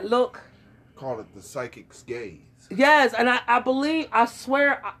 that look. Call it the psychic's gaze. Yes, and I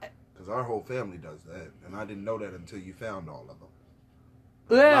swear. Because our whole family does that, and I didn't know that until you found all of them.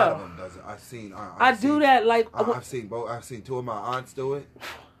 Yeah. A lot of them does it. I've seen that, like... I've seen both. I've seen 2 of my aunts do it.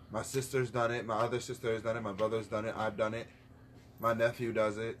 My sister's done it. My other sister has done it. My brother's done it. I've done it. My nephew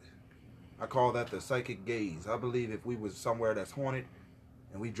does it. I call that the psychic gaze. I believe if we was somewhere that's haunted,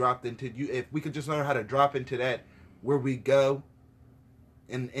 and we dropped into if we could just learn how to drop into that where we go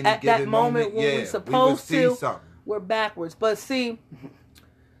in any at given that moment when we're supposed to, we're backwards. But see,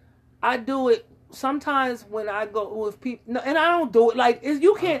 I do it sometimes when I go with people, and I don't do it like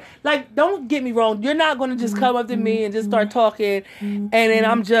you can't, like, don't get me wrong, you're not going to just come up to me and just start talking and then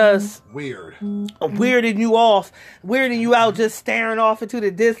I'm just weirding you out, just staring off into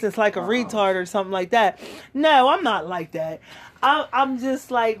the distance like a retard or something like that. No, I'm not like that. I'm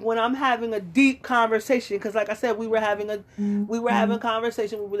just like, when I'm having a deep conversation, because like I said, we were having a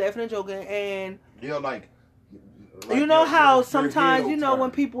conversation, we were laughing and joking, and like you know how sometimes,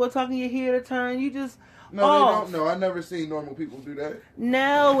 when people are talking, your head to turn, you just No, they don't know. I never seen normal people do that.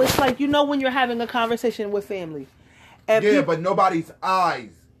 No, it's like, when you're having a conversation with family. And but nobody's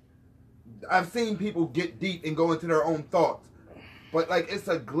eyes. I've seen people get deep and go into their own thoughts. But, like, it's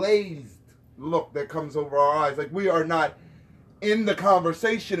a glazed look that comes over our eyes. Like, we are not in the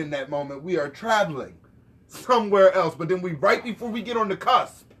conversation in that moment. We are traveling somewhere else. But then right before we get on the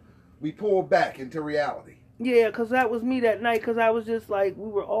cusp, we pulled back into reality. Yeah, because that was me that night. Because I was just like, we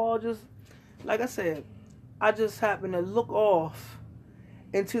were all just, like I said, I just happened to look off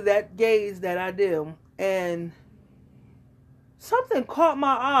into that gaze that I did, and something caught my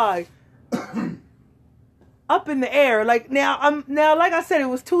eye up in the air. Like now, like I said, it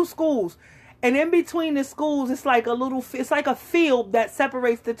was 2 schools, and in between the schools, it's like a field that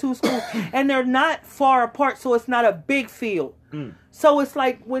separates the 2 schools, and they're not far apart, so it's not a big field. So it's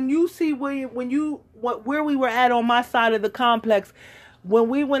like when you see where we were at on my side of the complex. When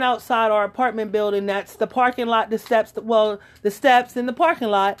we went outside our apartment building, that's the parking lot, the steps in the parking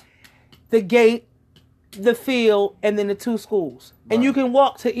lot, the gate, the field, and then the 2 schools. Right. And you can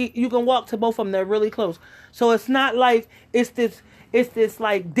walk to both of them. They're really close. So it's not like it's this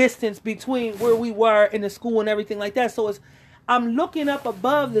like distance between where we were in the school and everything like that. So I'm looking up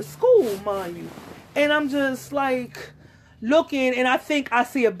above the school, mind you, and I'm just like looking, and I think I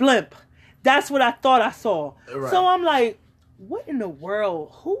see a blimp. That's what I thought I saw. Right. So I'm like, what in the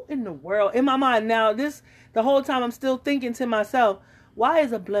world? Who in the world? In my mind now, the whole time I'm still thinking to myself, why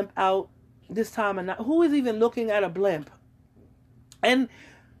is a blimp out this time of night? Who is even looking at a blimp? And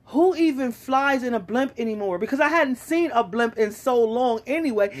who even flies in a blimp anymore? Because I hadn't seen a blimp in so long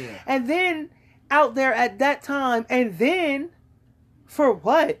anyway. Yeah. And then out there at that time, and then for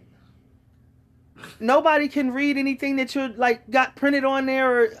what? Nobody can read anything that you like got printed on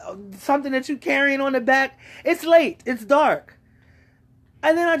there or something that you carrying on the back. It's late. It's dark.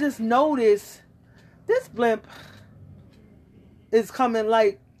 And then I just noticed this blimp is coming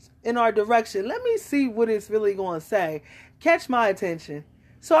like in our direction. Let me see what it's really going to say. Catch my attention.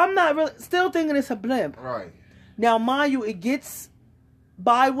 So I'm not really still thinking it's a blimp. Right. Now, mind you, it gets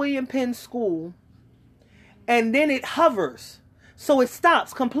by William Penn School and then it hovers. So it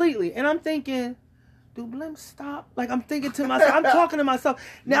stops completely. And I'm thinking, do blimps stop? Like, I'm thinking to myself, I'm talking to myself.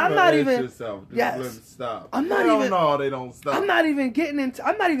 Now, I'm not even. Yourself, do blimps stop? I'm not even. No, they don't stop. I'm not even getting into.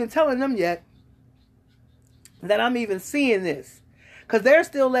 I'm not even telling them yet that I'm even seeing this. Because they're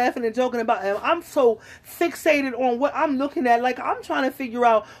still laughing and joking about it. I'm so fixated on what I'm looking at. Like, I'm trying to figure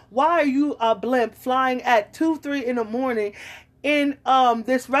out, why are you a blimp flying at 2, 3 in the morning in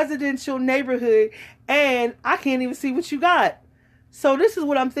this residential neighborhood, and I can't even see what you got? So this is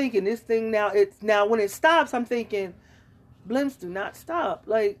what I'm thinking. This thing now, when it stops, I'm thinking, blimps do not stop.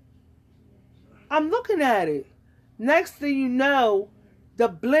 Like, I'm looking at it. Next thing you know, the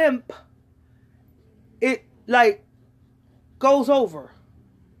blimp, it like goes over.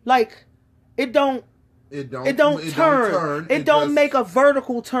 Like, it don't turn. It don't make a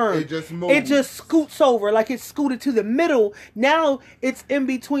vertical turn. It just moves. It just scoots over, like it scooted to the middle. Now it's in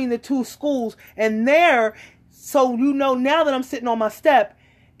between the 2 schools, and there. So now that I'm sitting on my step,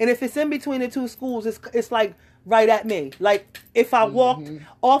 and if it's in between the 2 schools, it's like right at me. Like if I walked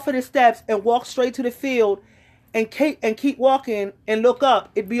off of the steps and walked straight to the field, and keep walking and look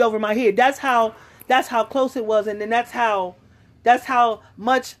up, it'd be over my head. That's how close it was, and then that's how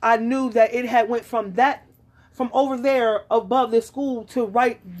much I knew that it had went from over there above the school to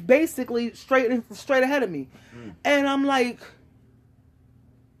right, basically straight ahead of me, and I'm like,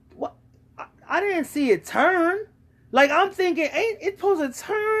 I didn't see it turn. Like, I'm thinking, ain't it supposed to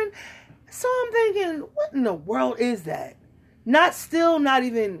turn? So I'm thinking, what in the world is that? Not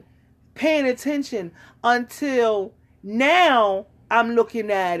even paying attention until now I'm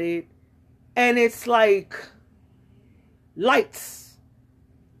looking at it, and it's like lights.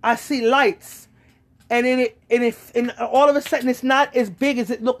 I see lights. And then all of a sudden it's not as big as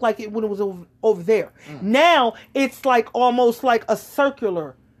it looked like it when it was over there. Now it's like almost like a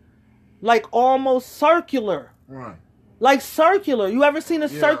circular. Like almost circular. Right. Like circular. You ever seen a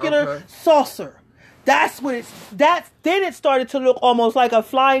circular saucer? That's what then it started to look almost like a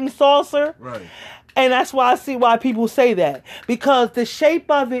flying saucer. Right. And that's why I see why people say that. Because the shape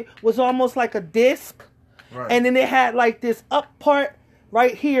of it was almost like a disc. Right. And then it had like this up part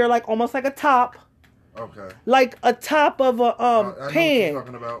right here, like almost like a top. Okay. Like a top of a pan. I know what you're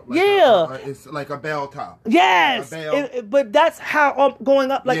talking about. Like it's like a bell top. Yes. Like a bell. But that's how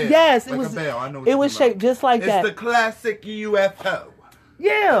going up. Like yes, it was a bell. I know what it was shaped just like that. It's the classic UFO.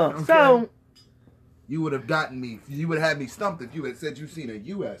 Yeah. Okay. So you would have gotten me. You would have had me stumped if you had said you seen a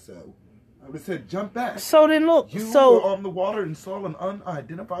USO. I would have said jump back. So then look. You were on the water and saw an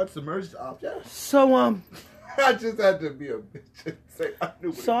unidentified submerged object. So I just had to be a bitch and say I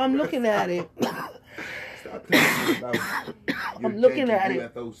knew. So I'm looking at it. Stop telling me about I'm looking at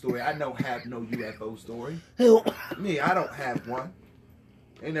UFO story. I don't have no UFO story. Me, I don't have one.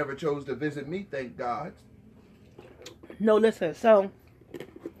 They never chose to visit me, thank God. No, listen. So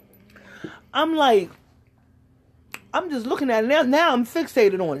I'm like I'm just looking at it now. Now I'm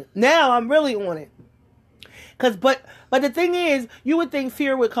fixated on it. Now I'm really on it. But the thing is, you would think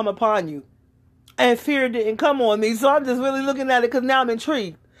fear would come upon you. And fear didn't come on me. So I'm just really looking at it because now I'm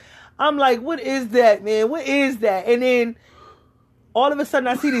intrigued. I'm like, what is that, man? What is that? And then all of a sudden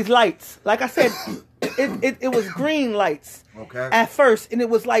I see these lights. Like I said, it was green lights at first. And it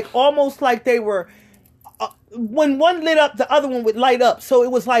was like almost like they were... when one lit up, the other one would light up. So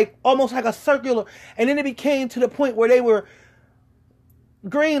it was like almost like a circular. And then it became to the point where they were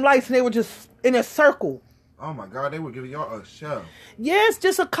green lights and they were just in a circle. Oh my God, they were giving y'all a show. Yes,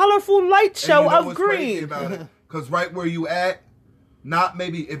 just a colorful light show and you know of what's green. Crazy about it? Because right where you at, not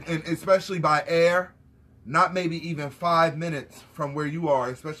maybe, and especially by air, not maybe even 5 minutes from where you are,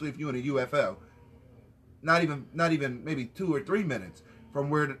 especially if you're in a UFO. Not even maybe 2 or 3 minutes from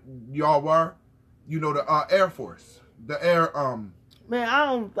where y'all were. You know, the Air Force, the air,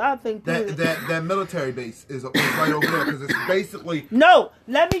 man, I think that military base is right over there because it's basically. No,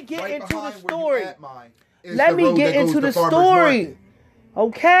 let me get into the story. Let me get into the story.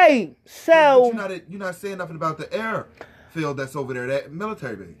 Okay, so but you're not saying nothing about the airfield that's over there, that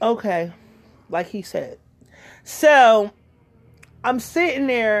military base. Okay, like he said. So I'm sitting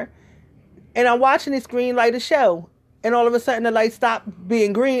there and I'm watching this green light show, and all of a sudden the lights stop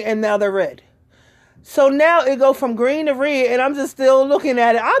being green and now they're red. So now it go from green to red, and I'm just still looking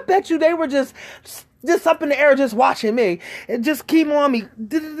at it. I bet you they were just up in the air just watching me. And just keep on me.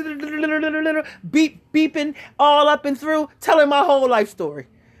 Beeping all up and through, telling my whole life story.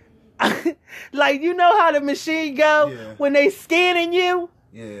 Like, you know how the machine go when they scanning you?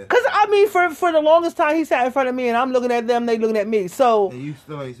 Yeah. Because, I mean, for the longest time, he sat in front of me, and I'm looking at them, they looking at me. So. And you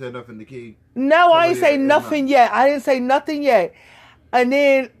still ain't said nothing to Key? No, I ain't say nothing yet. I didn't say nothing yet. And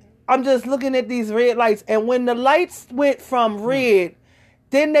then I'm just looking at these red lights. And when the lights went from red,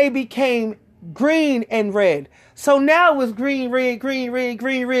 then they became green and red. So now it was green, red,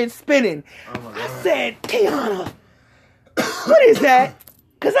 spinning. Oh I said, Kiana, what is that?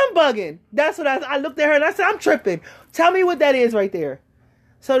 Because I'm bugging. That's what I looked at her and I said, I'm tripping. Tell me what that is right there.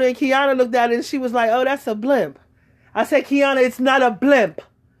 So then Kiana looked at it and she was like, oh, that's a blimp. I said, Kiana, it's not a blimp.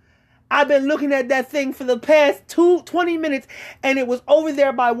 I've been looking at that thing for the past 20 minutes, and it was over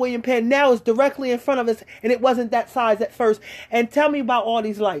there by William Penn. Now it's directly in front of us, and it wasn't that size at first. And tell me about all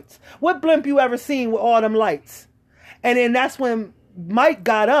these lights. What blimp you ever seen with all them lights? And then that's when Mike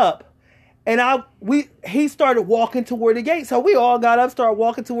got up, and he started walking toward the gate. So we all got up, started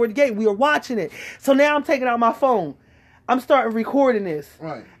walking toward the gate. We were watching it. So now I'm taking out my phone. I'm starting recording this.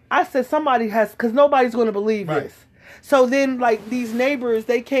 Right. I said somebody has, because nobody's going to believe this. So then, like, these neighbors,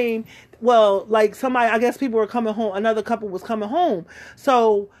 they came, well, like, somebody, I guess people were coming home. Another couple was coming home.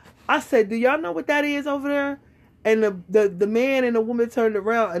 So I said, do y'all know what that is over there? And the man and the woman turned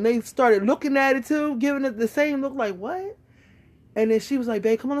around, and they started looking at it, too, giving it the same look, like, what? And then she was like,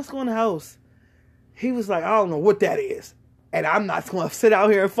 babe, come on, let's go in the house. He was like, I don't know what that is. And I'm not going to sit out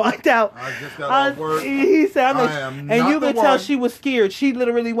here and find out. I just got off work. He said, and you could tell she was scared. She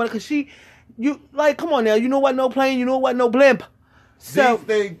literally went, because come on now, you know what, no plane, you know what, no blimp. So, these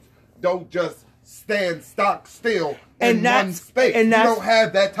things don't just stand stock still in one space. And you don't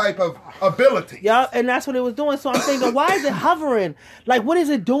have that type of ability. Yeah, and that's what it was doing. So I'm thinking, why is it hovering? Like, what is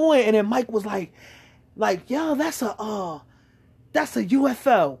it doing? And then Mike was like, yo, that's a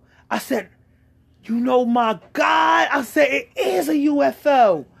UFO. I said, you know, my God. I said, it is a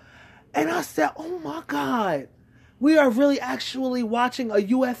UFO. And I said, oh my God. We are really actually watching a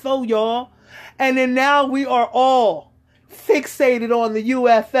UFO, y'all. And then now we are all fixated on the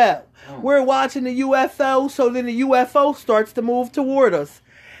UFO. We're watching the UFO, so then the UFO starts to move toward us.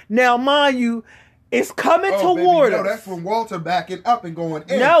 Now, mind you, it's coming toward us. That's when Walter backing up and going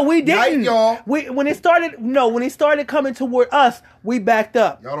in. No, we didn't. Night, y'all. When it started coming toward us, we backed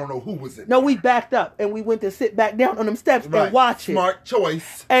up. Y'all don't know who was it. No, we backed up and we went to sit back down on them steps and watch it. Smart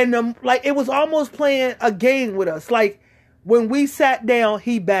choice. And it was almost playing a game with us. Like when we sat down,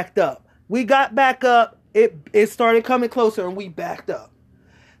 he backed up. We got back up. It started coming closer and we backed up.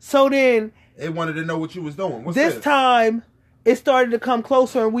 So then they wanted to know what you was doing. What's this time it started to come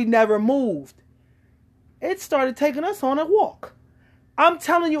closer and we never moved. It started taking us on a walk. I'm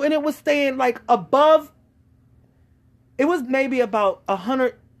telling you, and it was staying like above. It was maybe about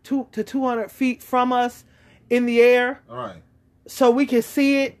 100 to 200 feet from us in the air. All right. So we could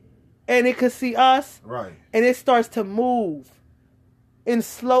see it and it could see us. Right. And it starts to move in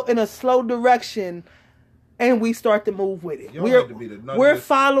a slow direction. And we start to move with it. We're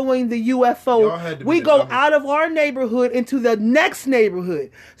following the UFO. We go out of our neighborhood into the next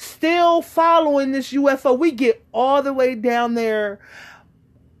neighborhood, still following this UFO. We get all the way down there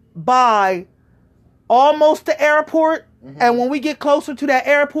by almost the airport. And when we get closer to that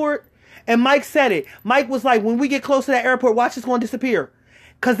airport, and Mike said it. Mike was like, when we get close to that airport, watch it's going to disappear.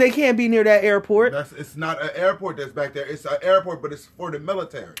 Because they can't be near that airport. It's not an airport that's back there. It's an airport, but it's for the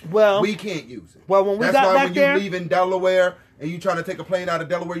military. Well, we can't use it. Well, when we that's got why back when there, you leave in Delaware and you trying to take a plane out of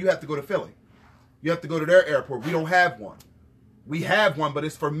Delaware, you have to go to Philly. You have to go to their airport. We don't have one. We have one, but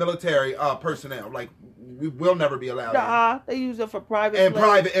it's for military personnel. Like, we will never be allowed. They use it for private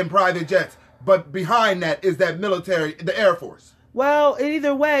private jets. But behind that is that military, the Air Force. Well,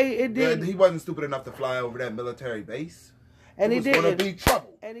 either way, it did. He wasn't stupid enough to fly over that military base. And he did. It was going to be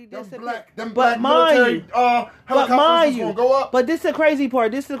trouble. And he did. Them black military helicopters going to go up. But this is the crazy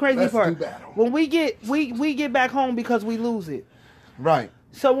part. Let's do battle. When we get back home because we lose it. Right.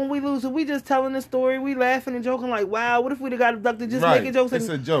 So when we lose it, we just telling the story. We laughing and joking like, wow, what if we'd have got abducted? Just making jokes. It's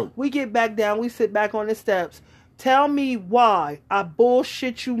a joke. We get back down. We sit back on the steps. Tell me why I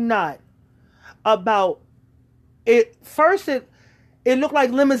bullshit you not about it. First, it looked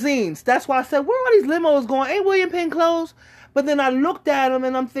like limousines. That's why I said, where are these limos going? Ain't William Penn closed? But then I looked at them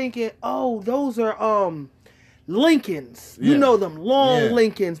and I'm thinking, oh, those are Lincolns. You know them, long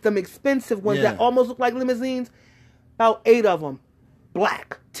Lincolns, them expensive ones that almost look like limousines. About 8 of them.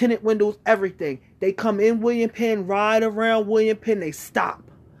 Black, tinted windows, everything. They come in William Penn, ride around William Penn, they stop.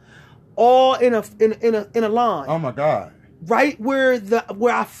 All in a line. Oh my God. Right where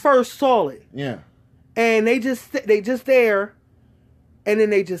I first saw it. Yeah. And they just there, and then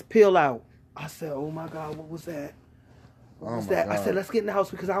they just peel out. I said, "Oh my God, what was that? What was that?" God. I said, "Let's get in the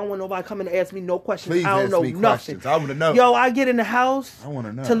house because I don't want nobody coming to ask me no questions. Please I don't know me nothing. Questions. I want to know." Yo, I get in the house. I want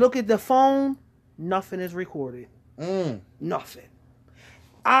to know. To look at the phone. Nothing is recorded. Nothing.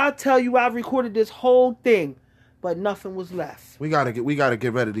 I tell you, I've recorded this whole thing, but nothing was left. We gotta get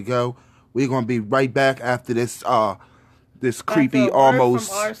ready to go. We're gonna be right back after this. This creepy almost.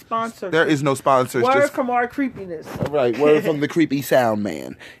 From our sponsor. There is no sponsors. Word from our creepiness. All right, word from the creepy sound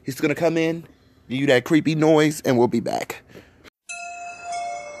man. He's gonna come in, give you that creepy noise, and we'll be back.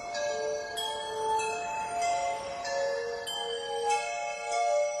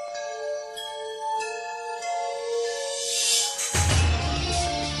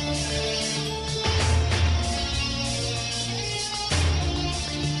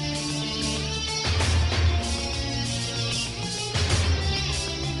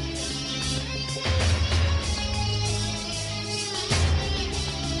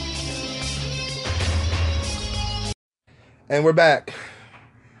 And we're back.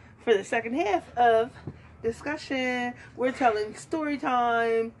 For the second half of discussion, we're telling story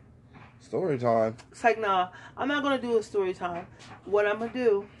time. Story time? It's like, nah, I'm not going to do a story time. What I'm going to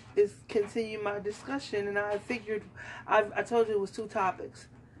do is continue my discussion. And I figured, I told you it was 2 topics.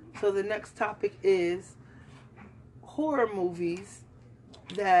 So the next topic is horror movies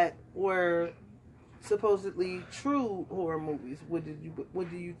that were supposedly true horror movies. What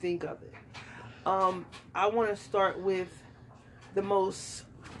do you think of it? I want to start with the most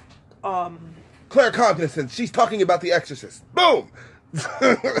Claire Cognizant, she's talking about The Exorcist. Boom!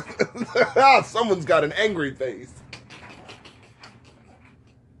 Someone's got an angry face.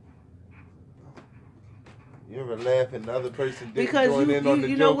 You ever laugh and the other person didn't join in on the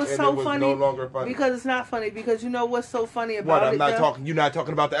joke know what's and so it was funny? no longer funny? Because it's not funny. Because you know what's so funny about what, you're not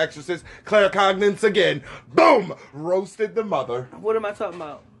talking about The Exorcist? Claire Cognizant again. Boom! Roasted the mother. What am I talking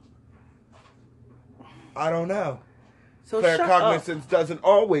about? I don't know. So Claire Cognizance doesn't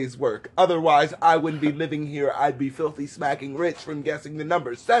always work. Otherwise, I wouldn't be living here. I'd be filthy smacking rich from guessing the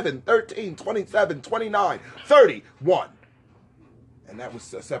numbers. 7, 13, 27, 29, 31. And that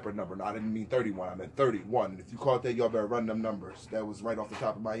was a separate number. No, I didn't mean 31. I meant 31. And if you caught that, y'all better run them numbers. That was right off the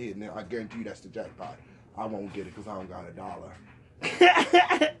top of my head. And I guarantee you that's the jackpot. I won't get it because I don't got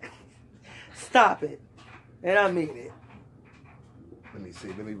 $1. Stop it. And I mean it. Let me see.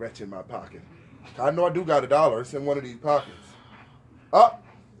 Let me reach in my pocket. I know I do got $1. It's in one of these pockets. Up.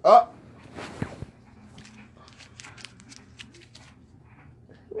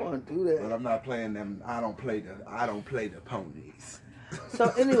 You want to do that? But I'm not playing them. I don't play the ponies. So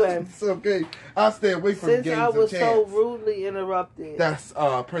anyway, it's okay. I'll stay away from since games I was of chance. so rudely interrupted. That's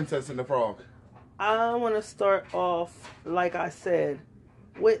Princess and the Frog. I want to start off, like I said,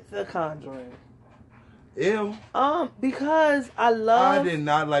 with The Conjuring. Ew. Because I did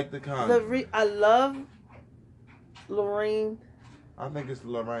not like The Conjuring. I love Lorraine. I think it's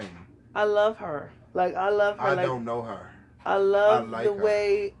Lorraine. I love her. I love her. I don't know her. I love the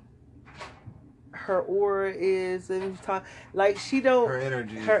way her aura is, and she don't. Her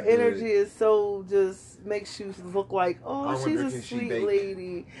energy. Her energy is so just makes you look like, oh, she's a sweet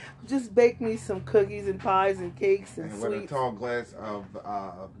lady. Just bake me some cookies and pies and cakes and with a tall glass of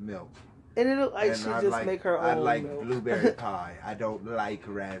milk. And it looked like And she I just like, make her I own like milk. blueberry pie. I don't like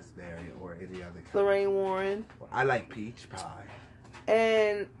raspberry or any other kind. Lorraine Warren. I like peach pie.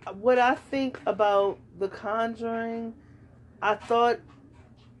 And what I think about The Conjuring, I thought,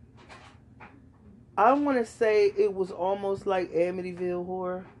 I want to say it was almost like Amityville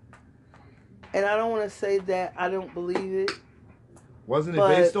Horror. And I don't want to say that I don't believe it. Wasn't it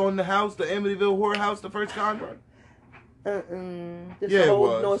based on the house, the Amityville Horror House, the first Conjuring? It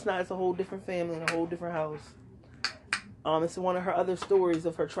was. No, it's not. It's a whole different family and a whole different house. It's one of her other stories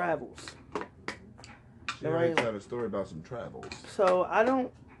of her travels. She already had a story about some travels. So I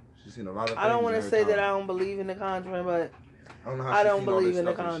don't. She's seen a lot of things. I don't want to say time. that I don't believe in The Conjuring, but I don't know how I don't seen all believe this in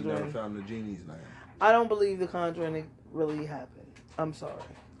The stuff and Conjuring. She never found the genie's lamp. I don't believe The Conjuring really happened. I'm sorry.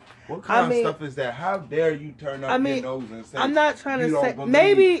 What kind of stuff is that? How dare you turn up your nose and say I'm not trying to you don't say believe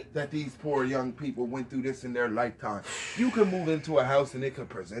maybe that these poor young people went through this in their lifetime. You can move into a house and it could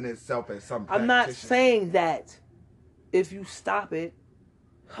present itself as something. I'm not saying that if you stop it.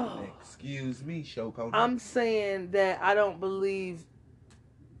 Excuse me, show pony. I'm saying that I don't believe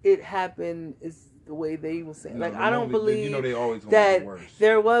it happened is the way they were saying. Like I don't believe they always that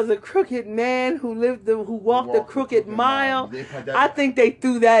there was a crooked man who walked a crooked mile. I think they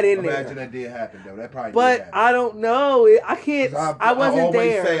threw that in there. Imagine that did happen though. That probably but did happen. I don't know. I can't. I wasn't there.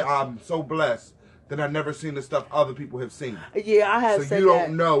 I always say I'm so blessed that I've never seen the stuff other people have seen. Yeah, I have. So you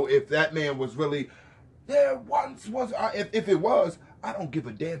don't know if that man was really there. Once was if it was, I don't give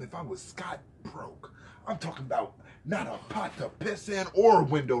a damn if I was Scott broke. I'm talking about not a pot to piss in or a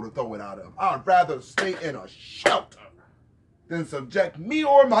window to throw it out of. I'd rather stay in a shelter than subject me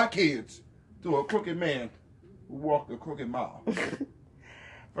or my kids to a crooked man who walked a crooked mile.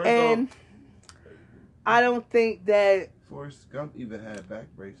 And I don't think that Forrest Gump even had back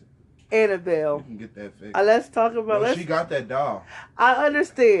braces. Annabelle. You can get that fixed. Let's talk about. No, she got that doll. I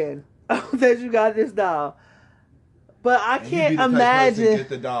understand that you got this doll. But I can't imagine. Get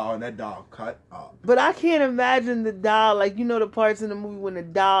the doll and that doll cut up. But I can't imagine the doll, like you know the parts in the movie when the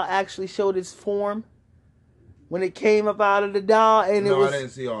doll actually showed its form, when it came up out of the doll and no, it was. I didn't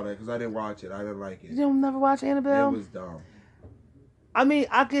see all that because I didn't watch it. I didn't like it. You never watch Annabelle? It was dumb. I mean,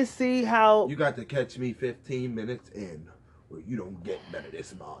 I can see how you got to catch me 15 minutes in, where you don't get none of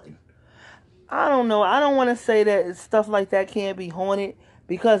this mine. I don't know. I don't want to say that stuff like that can't be haunted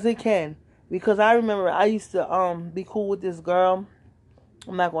because it can. Because I remember I used to be cool with this girl.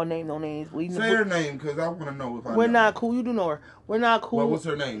 I'm not gonna name no names. Say her name because I want to know if I. We're not cool. You do know her. We're not cool. Well, what's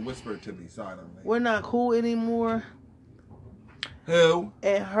her name? Whisper it to me silently. We're not cool anymore. Who?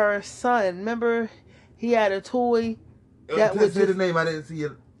 And her son. Remember, he had a toy. That was the name. I didn't see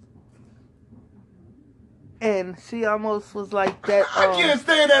it. And she almost was like that. I can't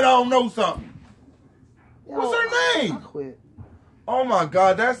stand that. I don't know something. What's her name? I quit. Oh my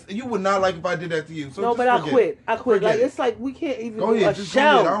God, you would not like if I did that to you. So no, but I quit. Forget like it's like we can't even go do ahead, a just show. Go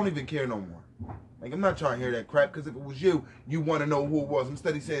ahead. I don't even care no more. Like I'm not trying to hear that crap because if it was you want to know who it was.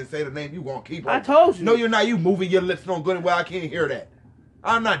 Instead of saying say the name, you gonna keep. I told you. No, you're not. You moving your lips no good. Well, I can't hear that.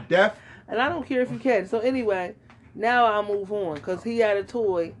 I'm not deaf. And I don't care if you can. So anyway, now I'll move on because he had a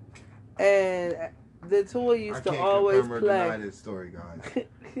toy, and the toy used to always play. I can't deny this story, guys.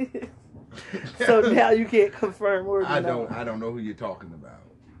 So now you can't confirm or deny. I don't know who you're talking about.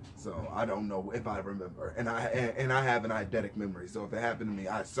 So I don't know if I remember, and I have an eidetic memory. So if it happened to me,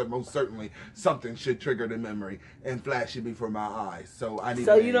 most certainly something should trigger the memory and flash it before my eyes. So I need.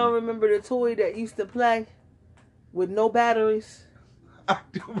 So you don't remember the toy that used to play with no batteries? I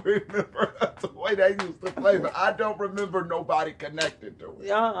do remember a toy that used to play, but I don't remember nobody connected to it.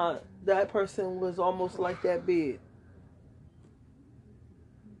 That person was almost like that big.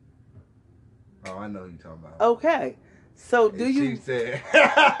 Oh, I know who you're talking about. Okay. So She said,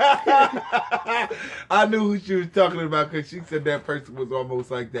 I knew who she was talking about because she said that person was almost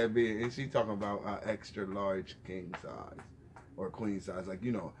like that big. And she talking about extra large king size or queen size. Like,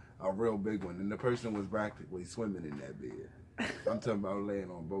 a real big one. And the person was practically swimming in that bed. I'm talking about laying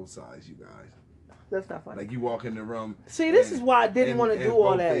on both sides, you guys. That's not funny. Like you walk in the room. See, this is why I didn't want to do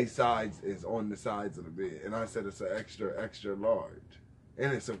all that. Both sides is on the sides of the bed. And I said it's an extra large.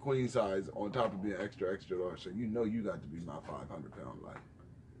 And it's a queen size on top of being extra large. So you got to be my 500-pound life.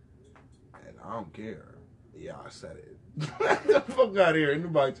 And I don't care. Yeah, I said it. Get the fuck out of here. Ain't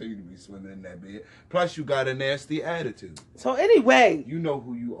nobody tell you to be swimming in that bed. Plus, you got a nasty attitude. So anyway. You know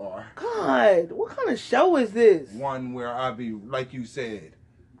who you are. God, what kind of show is this? One where I be, like you said,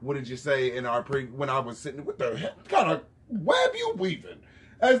 what did you say in our when I was sitting, what the hell kind of web you weaving?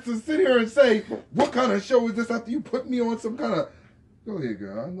 As to sit here and say, what kind of show is this after you put me on some kind of... Go ahead,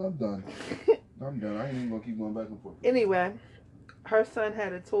 girl. I'm done. I'm done. I ain't even gonna keep going back and forth. Anyway, her son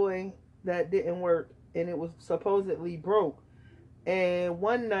had a toy that didn't work, and it was supposedly broke. And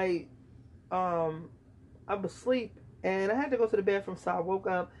one night, I was asleep, and I had to go to the bathroom, so I woke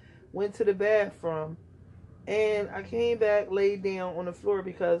up, went to the bathroom, and I came back, laid down on the floor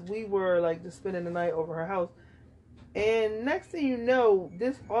because we were like just spending the night over her house. And next thing you know,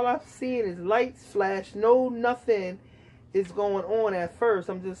 this all I'm seeing is lights flash. No, nothing is going on at first.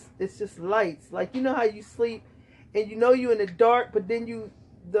 It's just lights. Like, you know how you sleep and you know you're in the dark, but then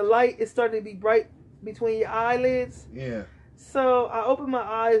the light is starting to be bright between your eyelids. Yeah. So I open my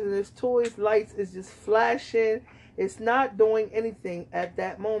eyes and this toy's lights is just flashing. It's not doing anything at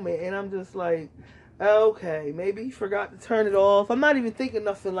that moment. And I'm just like, okay, maybe he forgot to turn it off. I'm not even thinking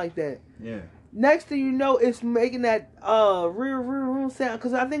nothing like that. Yeah. Next thing you know, it's making that rear sound,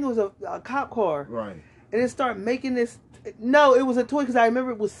 because I think it was a cop car. Right. And it started making this. No, it was a toy, because I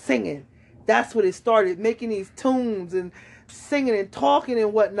remember it was singing. That's what it started, making these tunes and singing and talking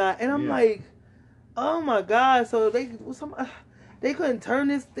and whatnot. And I'm like, oh my God. So they couldn't turn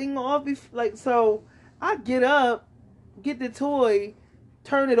this thing off. So I get up, get the toy,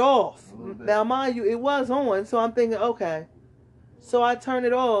 turn it off. Now, mind you, it was on. So I'm thinking, okay. So I turn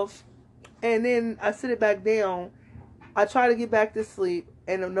it off. And then I sit it back down. I try to get back to sleep,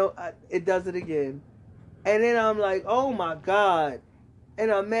 and it does it again. And then I'm like, oh my God.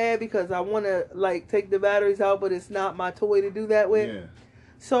 And I'm mad because I want to like take the batteries out, but it's not my toy to do that with. Yeah.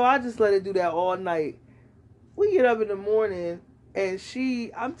 So I just let it do that all night. We get up in the morning, and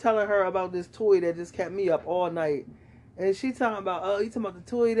I'm telling her about this toy that just kept me up all night. And she talking about, oh, you talking about the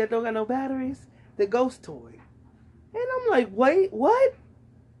toy that don't got no batteries? The ghost toy. And I'm like, wait, what?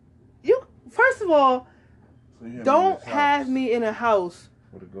 First of all, don't have me in a house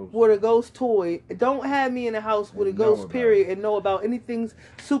with a ghost toy. Don't have me in a house with a ghost, period, and know about anything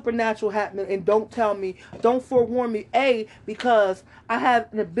supernatural happening. And don't forewarn me, because I have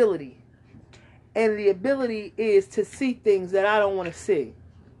an ability. And the ability is to see things that I don't want to see.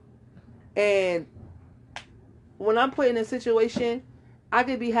 And when I'm put in a situation, I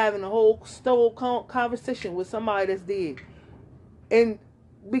could be having a whole conversation with somebody that's dead. And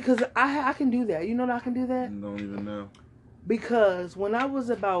because I can do that. You know that I can do that? You don't even know. Because when I was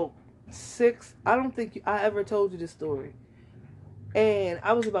about 6, I don't think I ever told you this story. And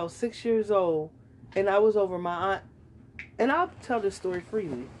I was about 6 years old, and I was over my aunt. And I'll tell this story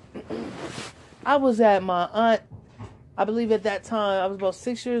freely. I was at my aunt, I believe at that time, I was about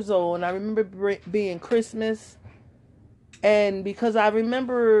 6 years old, and I remember being Christmas. And because I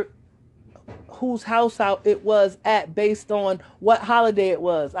remember whose house it was at based on what holiday it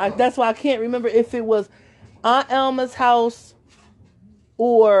was. That's why I can't remember if it was Aunt Elma's house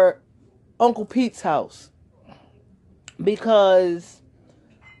or Uncle Pete's house. Because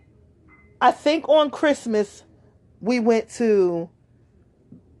I think on Christmas we went to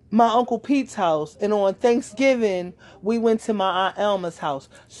my Uncle Pete's house, and on Thanksgiving we went to my Aunt Elma's house.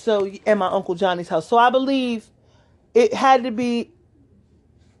 And my Uncle Johnny's house. So I believe it had to be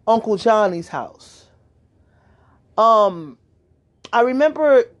Uncle Johnny's house. I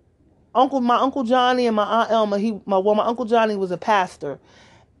remember my Uncle Johnny and my Aunt Elma. My Uncle Johnny was a pastor,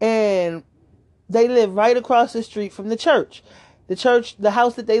 and they lived right across the street from the church. The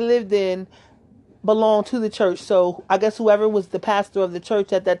house that they lived in belonged to the church. So I guess whoever was the pastor of the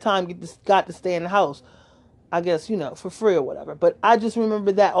church at that time got to stay in the house. I guess, for free or whatever. But I just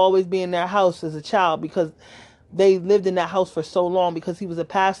remember that always being their house as a child, because they lived in that house for so long, because he was a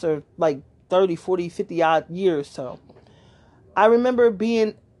pastor like 30, 40, 50 odd years. So I remember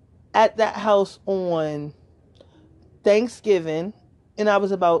being at that house on Thanksgiving, and I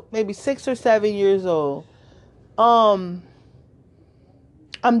was about maybe 6 or 7 years old. I'm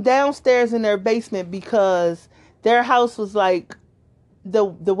downstairs in their basement, because their house was like, the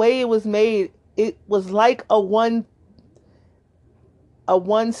way it was made, it was like a one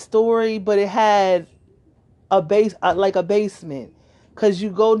story, but it had like a basement. Because you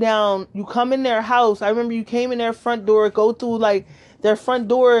go down, you come in their house. I remember you came in their front door, go through like their front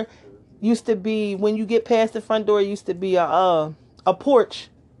door used to be, when you get past the front door, it used to be a porch.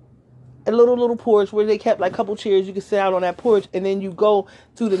 A little porch where they kept like a couple chairs. You could sit out on that porch, and then you go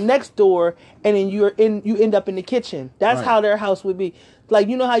to the next door, and then you end up in the kitchen. That's right. How their house would be. Like,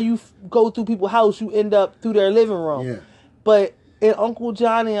 you know how you go through people's house, you end up through their living room. Yeah. But in Uncle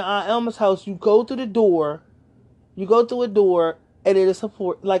Johnny and Aunt Elma's house, you go through a door, and it is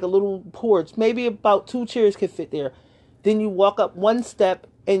like a little porch. Maybe about 2 chairs could fit there. Then you walk up 1 step,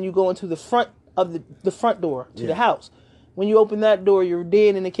 and you go into the front of the front door to the house. When you open that door, you're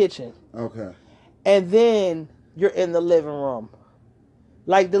dead in the kitchen. Okay. And then you're in the living room.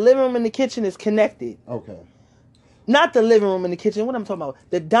 Like, the living room and the kitchen is connected. Okay. not the living room and the kitchen. What I'm talking about,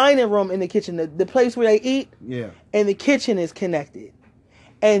 the dining room and the kitchen, the place where they eat. Yeah. And the kitchen is connected,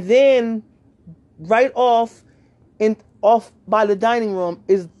 and then right off by the dining room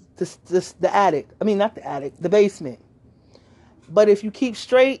is the attic. I mean, not the attic, the basement. But if you keep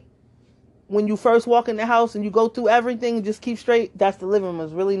straight, when you first walk in the house and you go through everything and just keep straight, that's the living room. It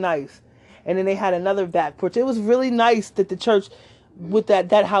was really nice. And then they had another back porch. It was really nice that the church, with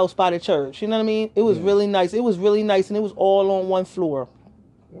that house by the church. You know what I mean? It was really nice. It was really nice, and it was all on one floor.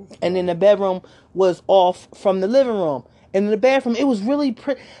 And then the bedroom was off from the living room. And in the bathroom, it was really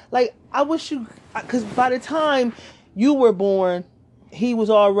pretty. Like, I wish you, because by the time you were born, he was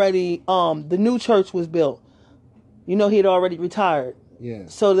already, the new church was built. You know, he had already retired. Yeah.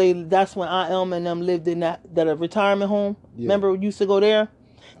 So that's when Aunt Elma and them lived in that retirement home. Yeah. Remember, we used to go there?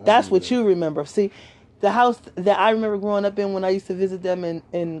 That's what you remember. See, the house that I remember growing up in when I used to visit them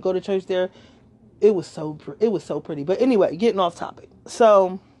and go to church there, it was so pretty. But anyway, getting off topic.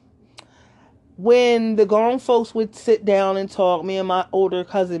 So when the grown folks would sit down and talk, me and my older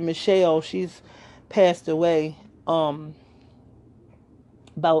cousin Michelle, she's passed away about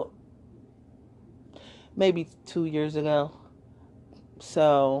maybe 2 years ago.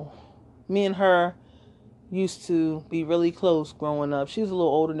 So me and her used to be really close growing up. She was a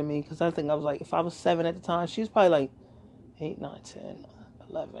little older than me, because I think I was like, if I was 7 at the time, she was probably like 8, 9, 10,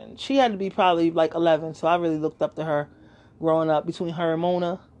 11. She had to be probably like 11, so I really looked up to her growing up. Between her and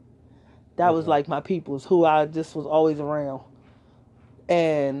Mona, that was like my peoples, who I just was always around.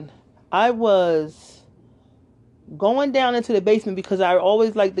 And I was going down into the basement because I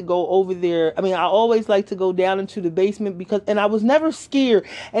always like to go over there. I mean, I always like to go down into the basement and I was never scared.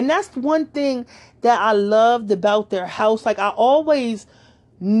 And that's one thing that I loved about their house. Like, I always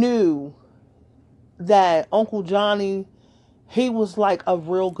knew that Uncle Johnny, he was like a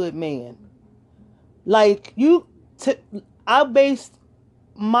real good man. Like, I based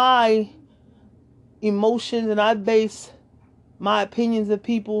my emotions and I based my opinions of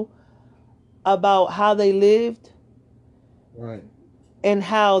people about how they lived. Right. And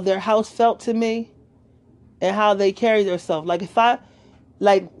how their house felt to me and how they carried themselves. Like, if I,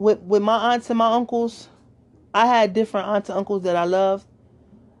 like with my aunts and my uncles, I had different aunts and uncles that I loved,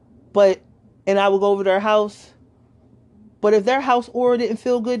 and I would go over their house. But if their house aura didn't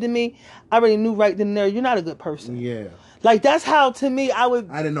feel good to me, I already knew right then and there, you're not a good person. Yeah. Like, that's how, to me, I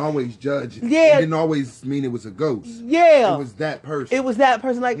didn't always judge. Yeah. It didn't always mean it was a ghost. Yeah. It was that person. It was that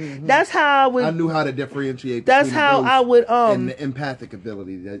person. Like, that's how I would. I knew how to differentiate. That's how I would. And the empathic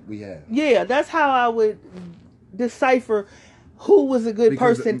ability that we have. Yeah, that's how I would decipher who was a good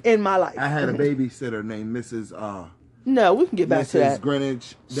person in my life. I had a babysitter named Mrs. No, we can get back to that. Mrs.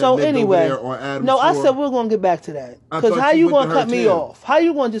 Greenwich. So anyway, no, I said we're gonna get back to that. Because how you gonna cut me off? How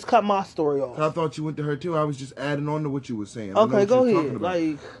you gonna just cut my story off? I thought you went to her too. I was just adding on to what you were saying. Okay, go ahead.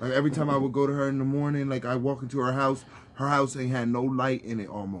 Like every time I would go to her in the morning, like I walk into her house ain't had no light in it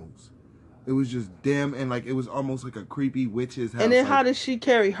almost. It was just dim, and like it was almost like a creepy witch's house. And then how does she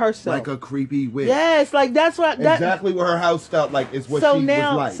carry herself? Like a creepy witch. Yes, like that's what exactly what her house felt like is what she was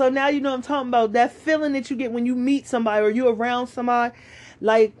like. So now you know what I'm talking about. That feeling that you get when you meet somebody or you're around somebody.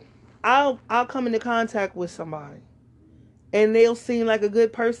 Like, I'll come into contact with somebody and they'll seem like a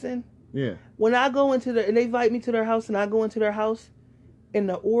good person. Yeah. When I go and they invite me to their house and I go into their house, and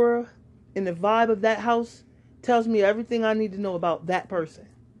the aura and the vibe of that house tells me everything I need to know about that person.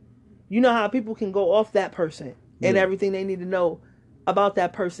 You know how people can go off that person and everything they need to know about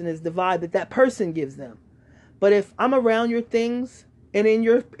that person is the vibe that person gives them. But if I'm around your things and in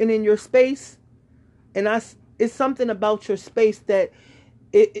your space, and it's something about your space that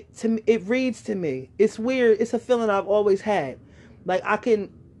it reads to me. It's weird. It's a feeling I've always had. Like, I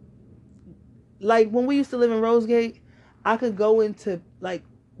can, like when we used to live in Rosegate, I could go into like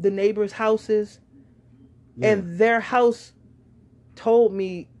the neighbors' houses, and their house told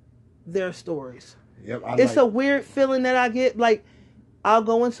me their stories. Yep, it's a weird feeling that I get. Like, I'll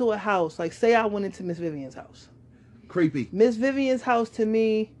go into a house. Like, say I went into Miss Vivian's house. Creepy. Miss Vivian's house to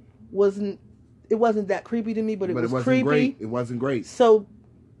me wasn't that creepy to me, but it was creepy. Great. It wasn't great. So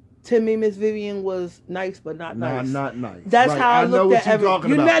to me, Miss Vivian was nice, but not nice. Not nice. That's how I looked at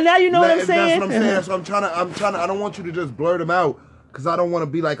everything. Now you know what I'm saying. That's what I'm saying. So I'm trying to. I don't want you to just blurt them out, because I don't want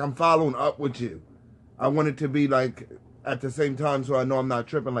to be like I'm following up with you. I want it to be like at the same time, so I know I'm not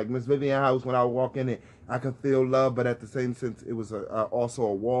tripping. Like Miss Vivian house, when I walk in it, I could feel love, but at the same sense, it was also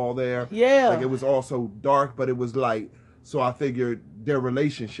a wall there. Yeah. Like, it was also dark, but it was light. So I figured their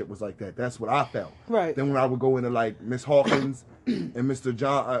relationship was like that. That's what I felt. Right. Then when I would go into like Miss Hawkins and Mr.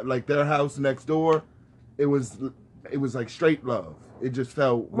 John, like their house next door, it was like straight love. It just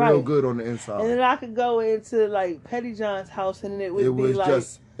felt real good on the inside. And then I could go into like Petty John's house, and it would be like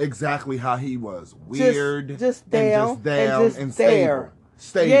just exactly how he was. Weird, just down, and stable.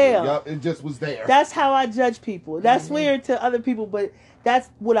 Stable. Yeah. Yep, it just was there. That's how I judge people. That's weird to other people, but that's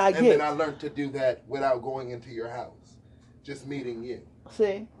what I get. And then I learned to do that without going into your house. Just meeting you.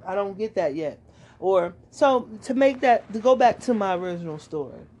 See, I don't get that yet. Or, so, to go back to my original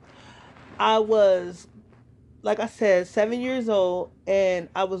story. I was, like I said, 7 years old, and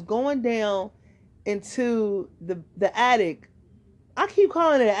I was going down into the attic. I keep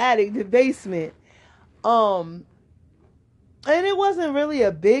calling it an attic, the basement. And it wasn't really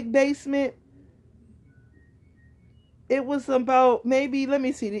a big basement. It was about maybe, let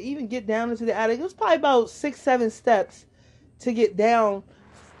me see, to even get down into the attic, it was probably about 6-7 steps to get down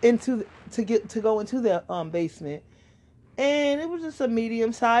to go into the basement. And it was just a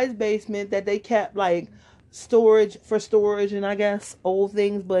medium-sized basement that they kept like storage and I guess old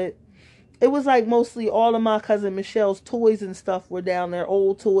things, but it was like mostly all of my cousin Michelle's toys and stuff were down there,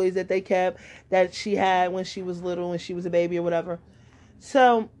 old toys that they kept that she had when she was little, when she was a baby or whatever.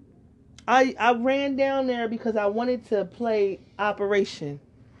 So I ran down there because I wanted to play Operation.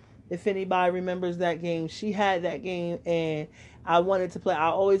 If anybody remembers that game, she had that game and I wanted to play. I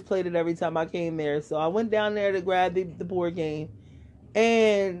always played it every time I came there. So I went down there to grab the board game.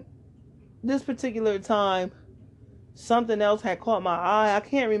 And this particular time, something else had caught my eye. I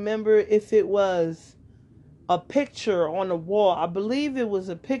can't remember if it was a picture on the wall. I believe it was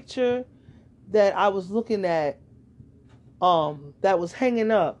a picture that I was looking at that was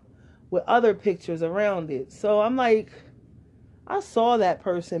hanging up with other pictures around it. So I'm like, I saw that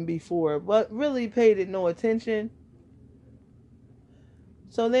person before, but really paid it no attention.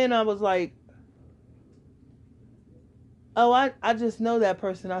 So then I was like, oh, I just know that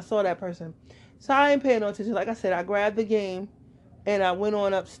person. I saw that person. So I ain't paying no attention. Like I said, I grabbed the game and I went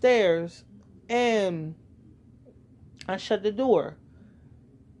on upstairs and I shut the door.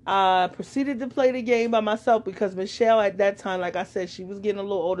 I proceeded to play the game by myself because Michelle at that time, like I said, she was getting a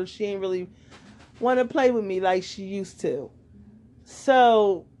little older. She didn't really want to play with me like she used to.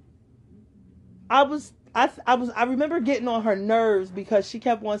 So I remember getting on her nerves because she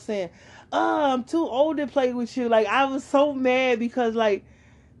kept on saying, "Oh, I'm too old to play with you." Like I was so mad because like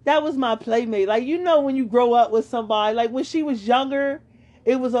that was my playmate. Like, you know, when you grow up with somebody, like when she was younger,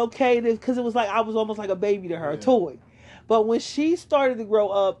 it was okay because it was like I was almost like a baby to her, a toy. But when she started to grow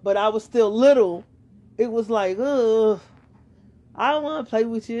up, but I was still little, it was like, ugh, I don't want to play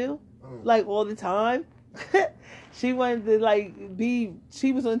with you like all the time. She wanted to like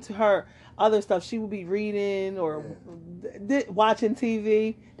she was into her other stuff. She would be reading or watching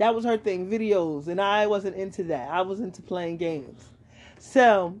TV. That was her thing, videos. And I wasn't into that. I was into playing games.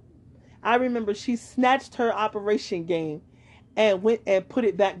 So I remember she snatched her Operation game and went and put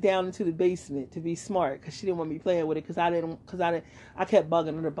it back down into the basement to be smart because she didn't want me playing with it because I kept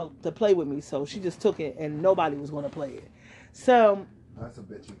bugging her to play with me. So she just took it and nobody was going to play it. So that's a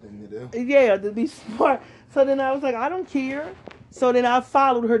bitchy thing to do. Yeah, to be smart. So then I was like, I don't care. So then I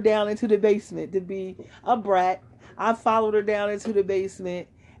followed her down into the basement to be a brat. I followed her down into the basement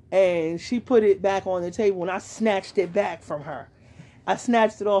and she put it back on the table and I snatched it back from her. I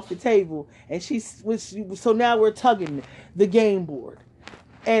snatched it off the table and so now we're tugging the game board.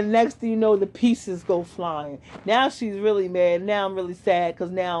 And next thing you know, the pieces go flying. Now she's really mad. Now I'm really sad because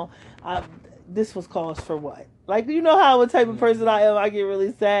now this was cause for what? Like, you know how what type of person I am, I get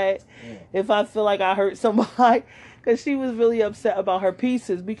really sad if I feel like I hurt somebody. Because she was really upset about her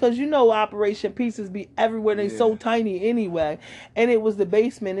pieces. Because you know Operation Pieces be everywhere. They're so tiny anyway. And it was the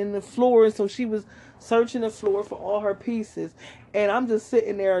basement and the floor. And so she was searching the floor for all her pieces. And I'm just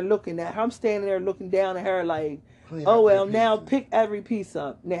sitting there looking at her. I'm standing there looking down at her like, oh, well, now pick every piece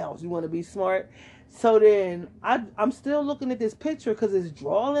up. Now, you want to be smart? So then I'm still looking at this picture because it's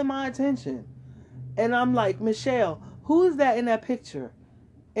drawing my attention. And I'm like, Michelle, who is that in that picture?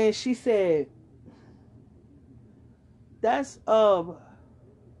 And she said, that's, I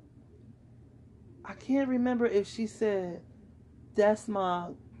can't remember if she said, that's my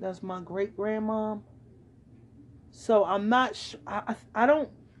great grandmom. So I'm not sure. I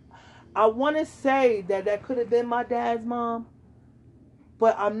want to say that could have been my dad's mom,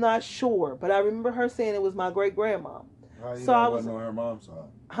 but I'm not sure. But I remember her saying it was my great grandma. So I wasn't on her mom's side.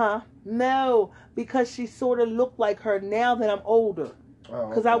 Huh? No, because she sort of looked like her now that I'm older.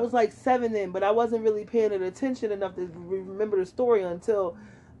 Because I was like 7 then, but I wasn't really paying it attention enough to remember the story until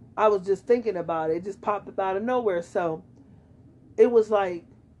I was just thinking about it. It just popped up out of nowhere. So it was like,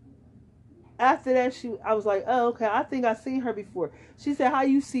 after that, I was like, oh, okay, I think I've seen her before. She said, how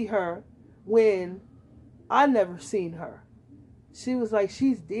you see her when I never seen her? She was like,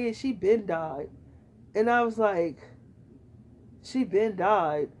 she's dead. She been died. And I was like, she been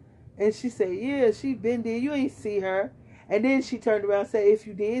died. And she said, yeah, she been dead. You ain't see her. And then she turned around and said, if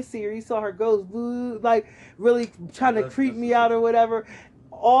you did see her, you saw her ghost, boo, like really trying to creep me out or whatever.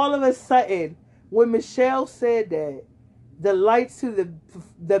 All of a sudden, when Michelle said that, the lights to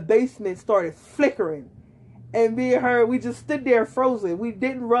the basement started flickering. And me and her, we just stood there frozen. We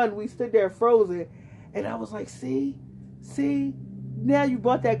didn't run. We stood there frozen. And I was like, see, now you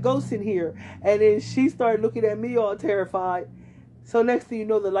brought that ghost in here. And then she started looking at me all terrified. So next thing you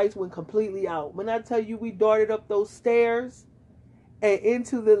know, the lights went completely out. When I tell you we darted up those stairs and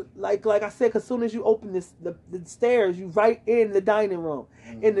into the, like I said, because as soon as you open the stairs, you right in the dining room.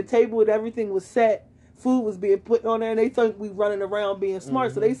 Mm-hmm. And the table and everything was set. Food was being put on there, and they think we running around being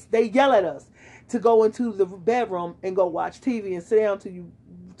smart. Mm-hmm. So they yell at us to go into the bedroom and go watch TV and sit down till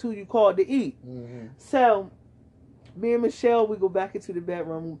you called to eat. Mm-hmm. So me and Michelle, we go back into the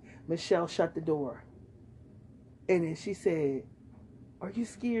bedroom. Michelle shut the door. And then she said, are you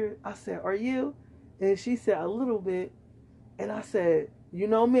scared? I said, are you? And she said, a little bit. And I said, you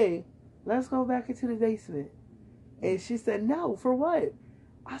know me, let's go back into the basement. And she said, no, for what?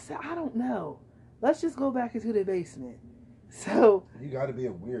 I said, I don't know. Let's just go back into the basement. So you got to be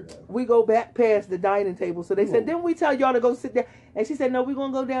a weirdo. We go back past the dining table. So they said, didn't we tell y'all to go sit there? And she said, no, we're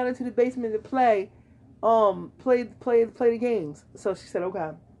going to go down into the basement and play the games. So she said, okay.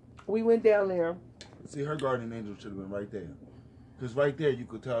 We went down there. See, her guardian angel should have been right there. Because right there you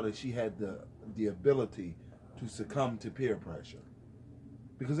could tell that she had the ability to succumb to peer pressure.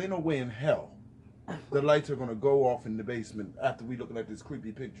 Because ain't no way in hell the lights are going to go off in the basement after we looking at this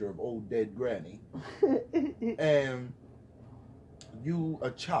creepy picture of old dead granny. And you, a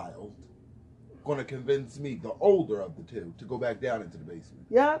child, going to convince me, the older of the two, to go back down into the basement.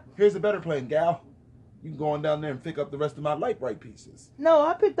 Yeah. Here's a better plan, gal. You can go on down there and pick up the rest of my light bright pieces. No,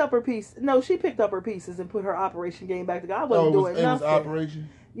 I picked up her piece. No, she picked up her pieces and put her operation game back together. I wasn't doing nothing. It was operation?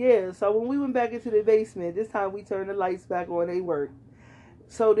 Yeah, so when we went back into the basement, this time we turned the lights back on, they worked.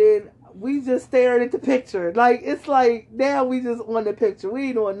 So then we just stared at the picture. Like, it's like, now we just on the picture. We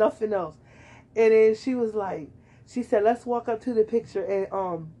ain't doing nothing else. And then she was like, she said, let's walk up to the picture. And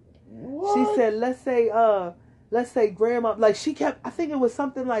what? She said, let's say grandma, like she kept, I think it was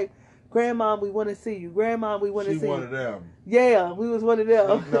something like, Grandma, we want to see you. Grandma, we want to see you. She one of them. Yeah, we was one of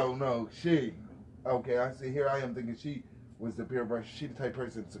them. No, she. Okay, I see. Here I am thinking she was the peer pressure. She the type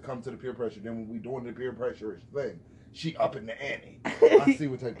person to come to the peer pressure. Then when we doing the peer pressure thing, she up in the ante. I see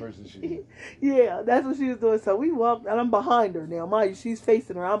what type person she is. Yeah, that's what she was doing. So we walked, and I'm behind her now. Mind you, she's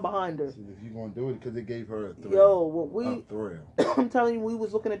facing her. I'm behind her. See, if you gonna do it, because it gave her a thrill. Yo, well, a thrill. I'm telling you, we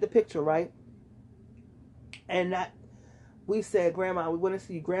was looking at the picture, right? And that. We said, Grandma, we want to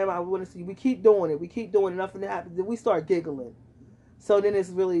see you. Grandma, we want to see you. We keep doing it. Nothing happens. Then we start giggling. So then it's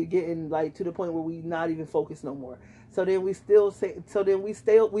really getting like to the point where we not even focused no more. So then we saying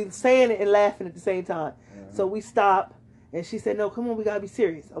it and laughing at the same time. Mm-hmm. So we stop, and she said, no, come on, we got to be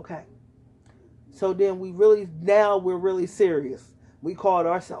serious. Okay. So then we're really serious. We called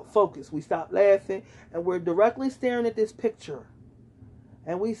ourselves focused. We stopped laughing, and we're directly staring at this picture.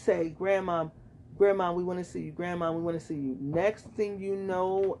 And we say, Grandma, we want to see you. Grandma, we want to see you. Next thing you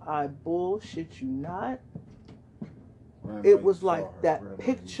know, I bullshit you not. Grandma, it was like that Grandma,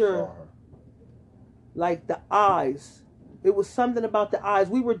 picture, like the eyes. It was something about the eyes.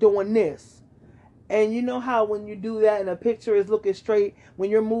 We were doing this. And you know how when you do that and a picture is looking straight,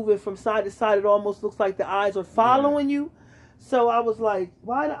 when you're moving from side to side, it almost looks like the eyes are following you. So I was like,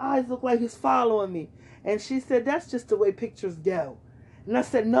 why the eyes look like it's following me? And she said, that's just the way pictures go. And I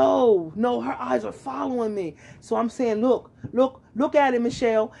said, no, her eyes are following me. So I'm saying, look at it,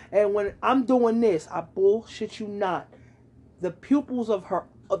 Michelle. And when I'm doing this, I bullshit you not. The pupils of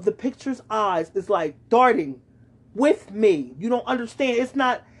the picture's eyes is like darting with me. You don't understand. It's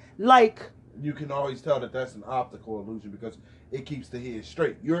not like. You can always tell that that's an optical illusion because it keeps the head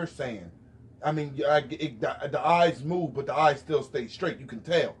straight. You're saying, I mean, the eyes move, but the eyes still stay straight. You can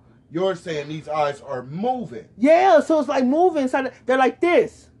tell. You're saying these eyes are moving. Yeah, so it's like moving. They're like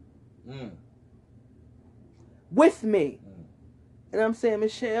this. With me. And I'm saying,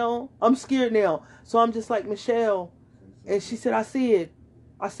 Michelle, I'm scared now. So I'm just like, Michelle. And she said, I see it.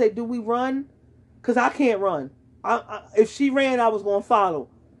 I said, do we run? Because I can't run. If she ran, I was going to follow.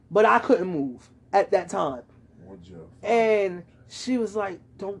 But I couldn't move at that time. And she was like,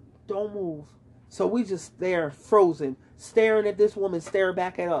 don't move. So we just there, frozen, staring at this woman stare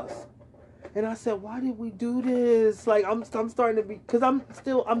back at us. And I said, why did we do this? Like, I'm starting to be, because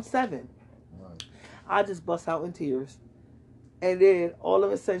I'm 7. Right. I just bust out in tears. And then all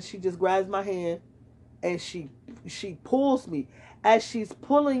of a sudden, she just grabs my hand and she pulls me. As she's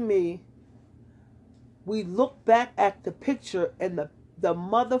pulling me, we look back at the picture, and the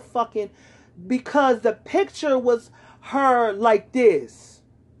motherfucking, because the picture was her like this,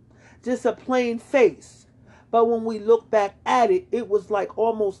 just a plain face. But when we look back at it, it was like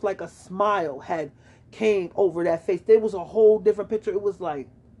almost like a smile had came over that face. There was a whole different picture. It was like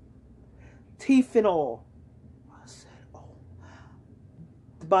teeth and all. I said, oh.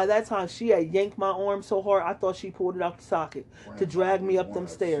 By that time, she had yanked my arm so hard, I thought she pulled it out the socket to drag me up them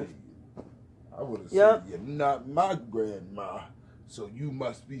stairs. I would have said, you're not my grandma, so you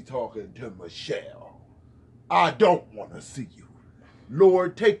must be talking to Michelle. I don't want to see you.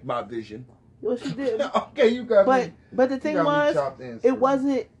 Lord, take my vision. Well, she did. Okay, you got me. But the thing was, it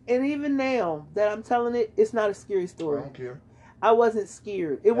wasn't, and even now that I'm telling it, it's not a scary story. I don't care. I wasn't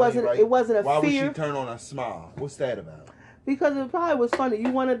scared. It wasn't. Right. It wasn't a Why fear. Why would she turn on a smile? What's that about? Because it probably was funny. You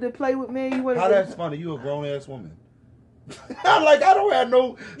wanted to play with me. How that's funny? You a grown ass woman. I don't have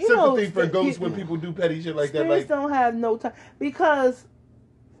no sympathy for ghosts when people do petty shit like that. Like, don't have no time because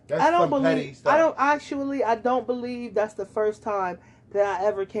that's I don't believe. I don't believe that's the first time that I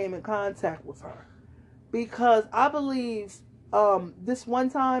ever came in contact with her, because I believe this one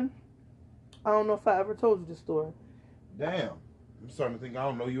time, I don't know if I ever told you this story. Damn, I'm starting to think I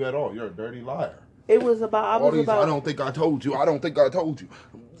don't know you at all. You're a dirty liar. It was about I don't think I told you. I don't think I told you.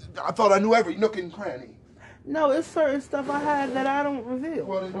 I thought I knew every nook and cranny. No, it's certain stuff I had that I don't reveal.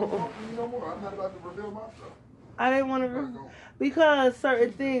 Well, then no more. I'm not about to reveal myself. I didn't want to because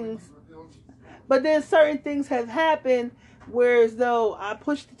certain things, but then certain things have happened. Whereas though I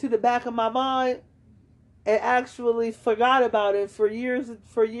pushed it to the back of my mind and actually forgot about it for years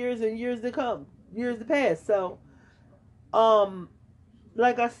and years to come, years to pass. So,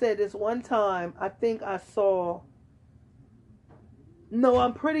 like I said, this one time I think I saw. No,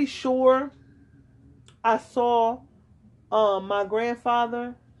 I'm pretty sure I saw my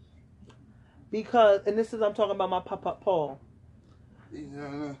grandfather, because, and this is, I'm talking about my Papa Paul.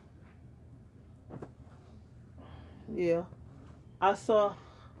 Yeah. I saw.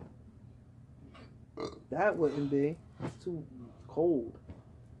 That wouldn't be. It's too cold.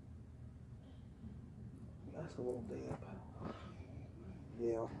 That's a little damp.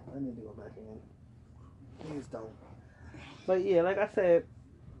 Yeah, I need to go back in. Please don't. But yeah, like I said,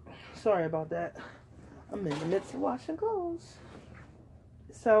 sorry about that. I'm in the midst of washing clothes.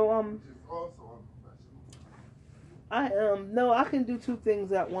 So, I can do two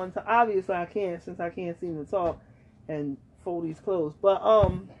things at one time. Obviously I can't, since I can't seem to talk and fold these clothes. But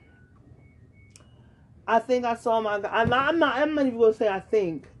I think I saw I'm not even gonna say I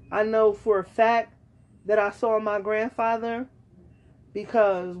think. I know for a fact that I saw my grandfather,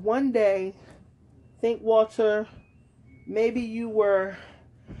 because one day, think, Walter, maybe you were,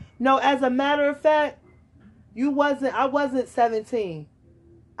 no, as a matter of fact, I wasn't 17.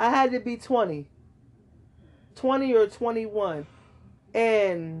 I had to be 20 or 21.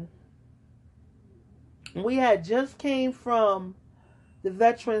 And we had just came from the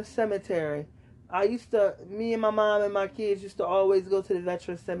Veterans Cemetery. Me and my mom and my kids used to always go to the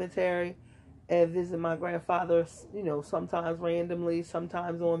Veterans Cemetery and visit my grandfather, sometimes randomly,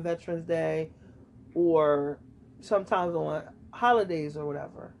 sometimes on Veterans Day, or sometimes on holidays or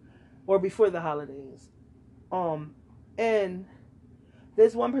whatever, or before the holidays. And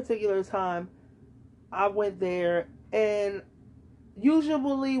this one particular time, I went there, and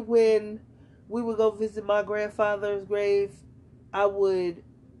usually when we would go visit my grandfather's grave, we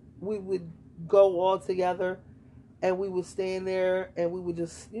would go all together, and we would stand there, and we would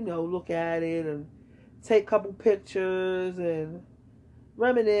just, look at it and take a couple pictures and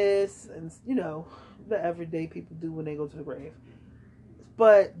reminisce, and, the everyday people do when they go to the grave.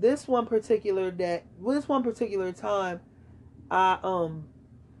 But this one particular time, I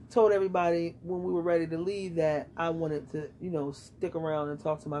told everybody when we were ready to leave that I wanted to, stick around and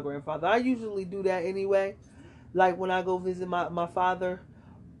talk to my grandfather. I usually do that anyway. Like when I go visit my father,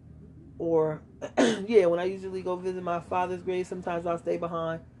 or when I usually go visit my father's grave, sometimes I'll stay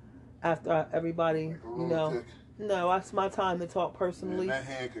behind after everybody, No, it's my time to talk personally. Man, that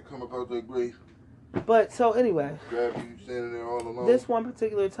hand could come up out that grave. But so anyway, grab you standing there all alone. This one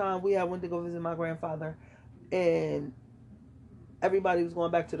particular time, we went to go visit my grandfather, and everybody was going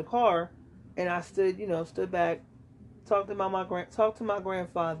back to the car, and I stood back, talked to my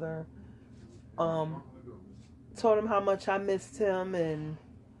grandfather, told him how much I missed him and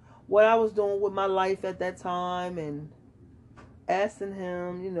what I was doing with my life at that time, and asking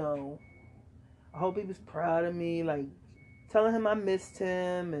him, I hope he was proud of me, like telling him I missed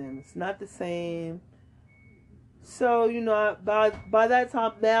him and it's not the same. So, by that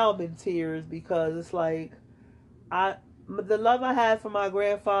time now I'm in tears because it's like the love I had for my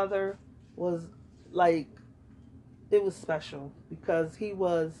grandfather was like it was special because he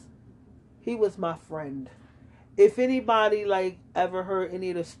was my friend. If anybody like ever heard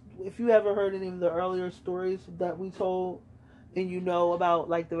any of the, if you ever heard any of the earlier stories that we told, and about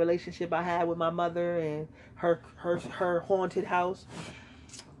like the relationship I had with my mother and her haunted house,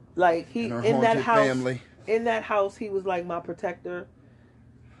 like he And her in that haunted house family. in that house he was like my protector.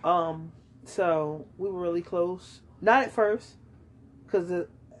 So we were really close. Not at first, because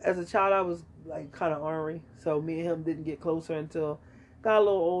as a child I was like kind of ornery. So me and him didn't get closer until got a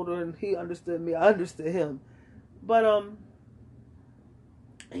little older, and he understood me. I understood him. But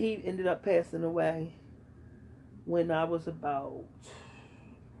he ended up passing away when I was about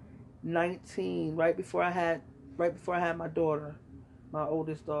 19, right before I had my daughter, my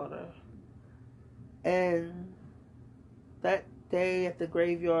oldest daughter. And that day at the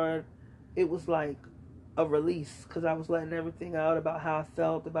graveyard, it was like a release because I was letting everything out about how I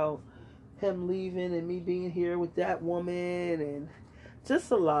felt about him leaving and me being here with that woman and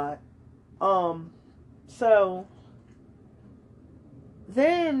just a lot. So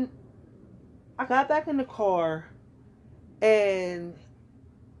then I got back in the car and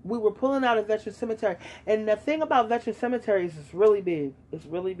we were pulling out of Veteran Cemetery. And the thing about Veteran Cemeteries is really big. It's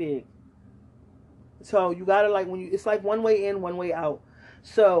really big. So you gotta it's like one way in, one way out.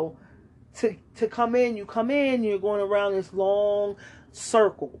 So to come in, you're going around this long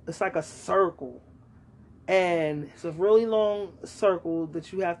circle. It's like a circle. And it's a really long circle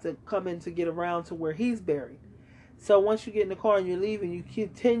that you have to come in to get around to where he's buried. So once you get in the car and you're leaving, you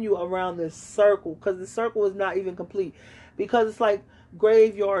continue around this circle because the circle is not even complete because it's like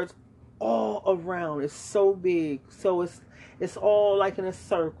graveyards all around. It's so big. So it's all like in a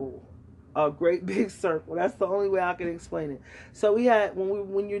circle, a great big circle. That's the only way I can explain it. So we had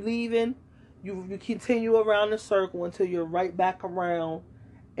when you're leaving, you continue around the circle until you're right back around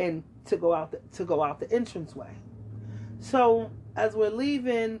and to go out the entranceway. So as we're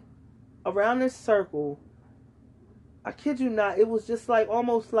leaving around this circle, I kid you not, it was just like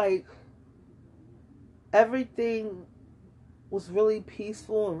almost like everything was really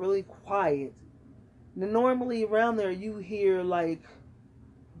peaceful and really quiet. Normally around there you hear like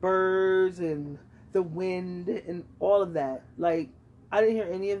birds and the wind and all of that. Like I didn't hear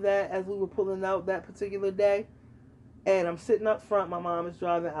any of that as we were pulling out that particular day. And I'm sitting up front, my mom is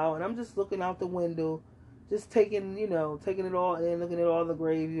driving out, and I'm just looking out the window, just taking it all in, looking at all the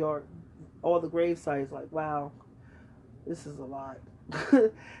graveyard, all the grave sites, like, wow, this is a lot.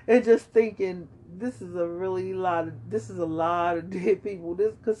 And just thinking, this is a lot of dead people.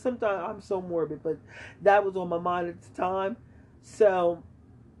 Because sometimes I'm so morbid, but that was on my mind at the time. So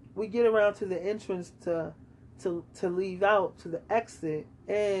we get around to the entrance to leave out to the exit,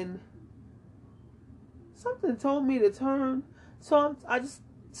 and something told me to turn, so I just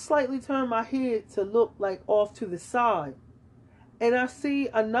slightly turned my head to look like off to the side, and I see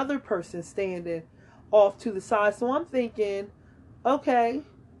another person standing off to the side. So I'm thinking, okay,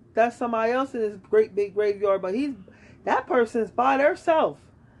 that's somebody else in this great big graveyard, but that person's by themselves,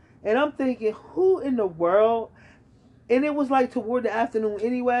 and I'm thinking, who in the world? And it was like toward the afternoon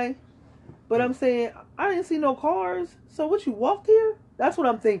anyway, but I'm saying I didn't see no cars. So what, you walked here? That's what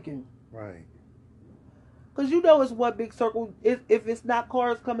I'm thinking. Right. Because it's one big circle. If it's not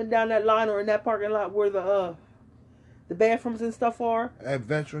cars coming down that line or in that parking lot where the bathrooms and stuff are. At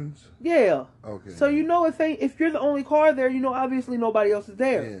Veterans? Yeah. Okay. So if you're the only car there, obviously nobody else is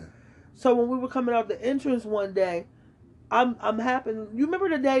there. Yeah. So when we were coming out the entrance one day, I'm happy. You remember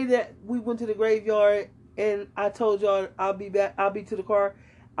the day that we went to the graveyard and I told y'all I'll be to the car?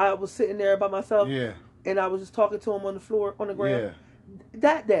 I was sitting there by myself. Yeah. And I was just talking to him on the floor, on the ground. Yeah.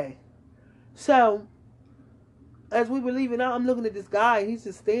 That day. So as we were leaving out, I'm looking at this guy, and he's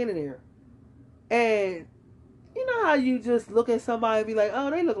just standing there. And you know how you just look at somebody and be like, oh,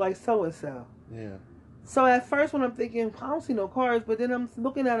 they look like so-and-so. Yeah. So at first when I'm thinking, I don't see no cars, but then I'm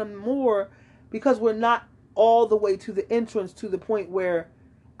looking at them more because we're not all the way to the entrance to the point where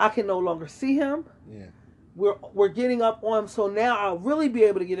I can no longer see him. Yeah. We're getting up on him, so now I'll really be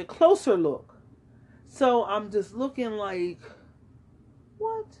able to get a closer look. So I'm just looking like,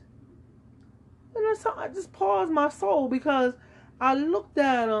 what? And I just paused my soul because I looked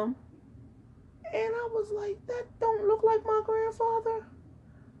at him and I was like, that don't look like my grandfather.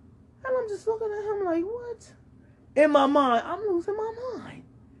 And I'm just looking at him like, what? In my mind, I'm losing my mind.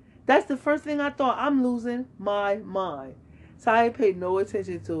 That's the first thing I thought. I'm losing my mind. So I ain't paid no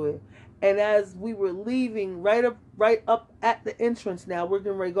attention to it. And as we were leaving, right up at the entrance now, we're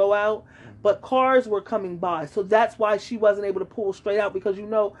getting ready to go out, but cars were coming by. So that's why she wasn't able to pull straight out, because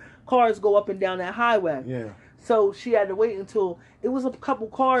cars go up and down that highway. Yeah. So she had to wait until it was a couple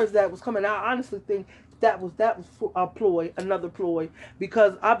cars that was coming out. I honestly think that was a ploy, another ploy,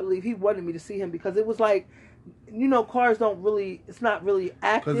 because I believe he wanted me to see him, because it was like, cars don't really, it's not really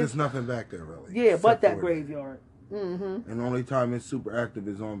active. Because there's nothing back there, really. Yeah, but that graveyard. Mm-hmm. And the only time it's super active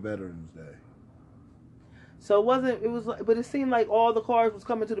is on Veterans Day. So but it seemed like all the cars was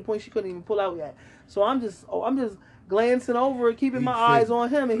coming to the point she couldn't even pull out yet. So I'm just glancing over and keeping my eyes on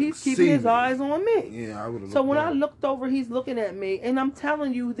him, and he's keeping his eyes on me. Yeah, I would have. So when I looked over, he's looking at me, and I'm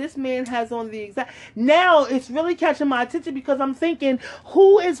telling you, this man has on the exact. Now it's really catching my attention, because I'm thinking,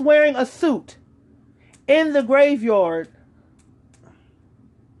 who is wearing a suit in the graveyard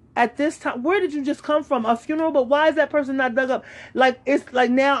at this time? Where did you just come from? A funeral? But why is that person not dug up? Like, it's like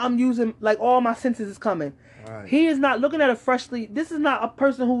now I'm using, like, all my senses is coming. Right. He is not looking at this is not a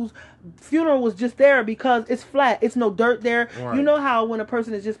person whose funeral was just there because it's flat. It's no dirt there. Right. You know how when a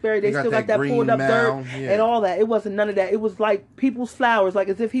person is just buried, they still got that pulled up dirt and all that. It wasn't none of that. It was like people's flowers, like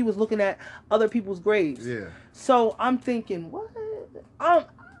as if he was looking at other people's graves. Yeah. So I'm thinking, what?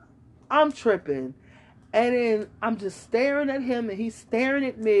 I'm tripping. And then I'm just staring at him, and he's staring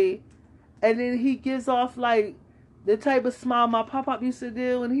at me. And then he gives off like the type of smile my pop-up used to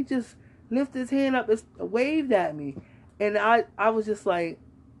do, and he just lifted his hand up and waved at me. And I was just like,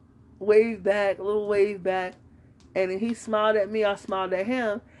 wave back, a little wave back. And then he smiled at me, I smiled at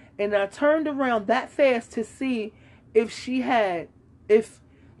him. And I turned around that fast to see if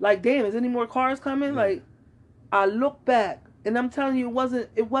like, damn, is any more cars coming? Yeah. Like, I looked back, and I'm telling you,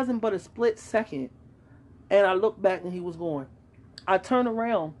 it wasn't but a split second. And I looked back, and he was gone. I turned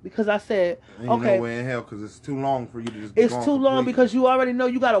around because I said, okay. No way in hell, because it's too long for you to just It's too long because you already know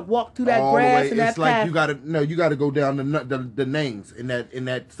you got to walk through that grass and that path. It's like you got to go down the names in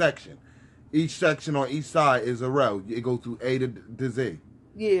that section. Each section on each side is a row. It goes through A to Z.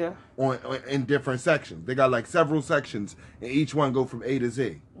 Yeah. In different sections. They got like several sections, and each one go from A to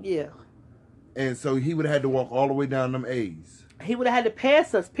Z. Yeah. And so he would have had to walk all the way down them A's. He would have had to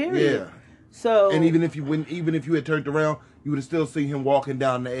pass us, period. Yeah. So. And even if you had turned around, you would have still seen him walking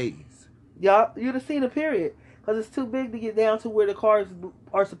down the A's. Yeah, you'd have seen a period. Because it's too big to get down to where the cars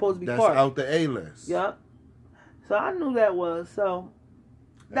are supposed to be parked. That's out the A list. Yep. So I knew that was. So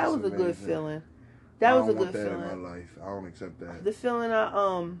that was amazing. A good feeling. That was a good feeling. I don't want that in my life. I don't accept that. The feeling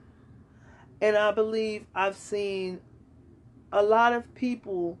and I believe I've seen a lot of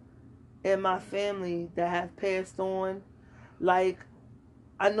people in my family that have passed on. Like,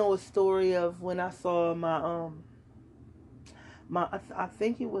 I know a story of when I saw I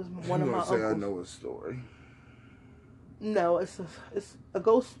think it was one of my uncles. I know a story. No, it's a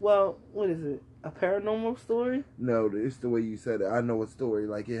ghost. Well, what is it? A paranormal story? No, it's the way you said it. I know a story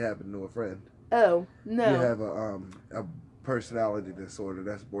like it happened to a friend. Oh no! You have a personality disorder.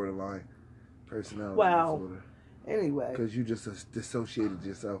 That's borderline personality disorder. Anyway, because you just dissociated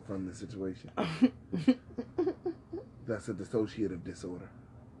yourself from the situation. That's a dissociative disorder.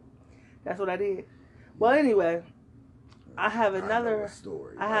 That's what I did. Well, anyway, I have another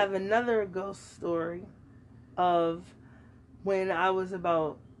story. I have another ghost story of when I was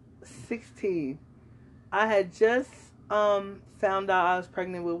about 16. I had just found out I was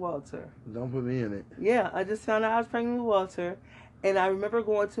pregnant with Walter. Don't put me in it. Yeah, I just found out I was pregnant with Walter, and I remember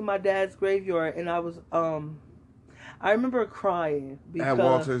going to my dad's graveyard, and I was I remember crying because at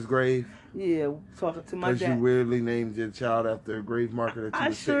Walter's grave. Yeah, talking to my dad. Because you weirdly named your child after a grave marker that you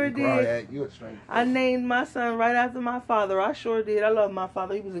would sit and cry at. You a strange person. I named my son right after my father. I sure did. I love my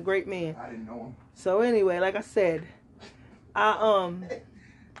father. He was a great man. I didn't know him. So anyway, like I said, I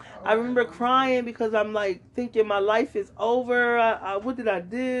remember crying because I'm like thinking my life is over. What did I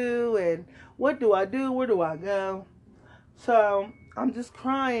do? And what do I do? Where do I go? So I'm just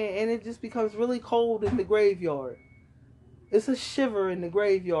crying, and it just becomes really cold in the graveyard. It's a shiver in the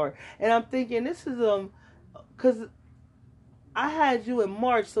graveyard. And I'm thinking, this is, because I had you in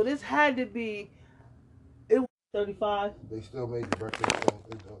March, so this had to be, it was 35. They still made the breakfast.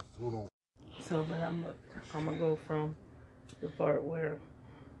 So, but I'm going to go from the part where.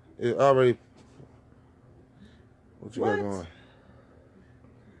 It already. What you got going?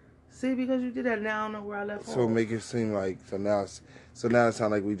 See, because you did that, now I don't know where I left So off. make it seem like now it sounds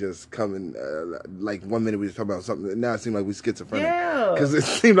like we just coming like 1 minute we was talking about something. Now it seems like we schizophrenic. Yeah. Because it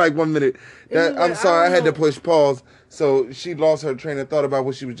seemed like 1 minute. That, Like, I'm sorry, I had to know. push pause. So she lost her train of thought about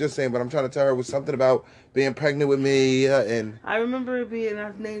what she was just saying. But I'm trying to tell her it was something about being pregnant with me and. I remember it being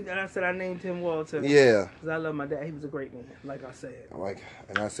I said I named him Walter. Yeah. Because I love my dad. He was a great man, like I said.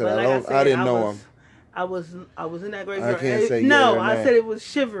 And I said But I didn't know him. I was in that graveyard. I can't say no. yeah or I nay. said it was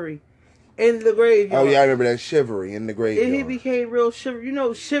shivery in the graveyard. Oh yeah, I remember that shivery in the graveyard. And he became real shivery. You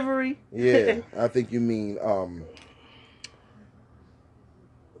know shivery? Yeah, I think you mean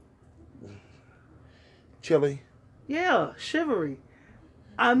chili. Yeah, shivery.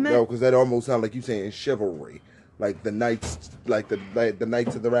 I meant No, because that almost sounds like you saying chivalry, like the knights, like the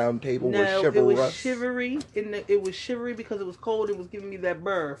knights of the round table were chivalrous. it was shivery. It was shivery because it was cold. It was giving me that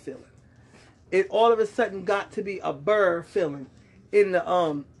burr feeling. It all of a sudden got to be a burr feeling in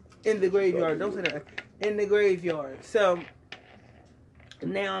the graveyard. Don't say that. In the graveyard. So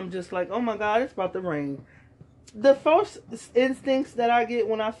now I'm just like, oh my God, it's about to rain. The first instincts that I get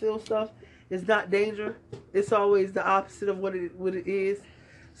when I feel stuff is not danger. It's always the opposite of what it is.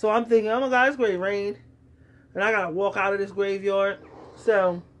 So I'm thinking, oh my God, it's going to rain. And I got to walk out of this graveyard.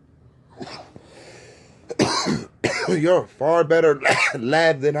 So You're a far better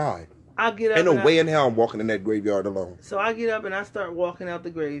lad than I. I get up. Ain't no way in hell I'm walking in that graveyard alone. So I get up and I start walking out the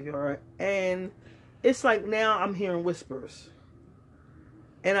graveyard. And it's like now I'm hearing whispers.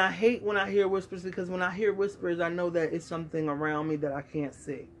 And I hate when I hear whispers because when I hear whispers, I know that it's something around me that I can't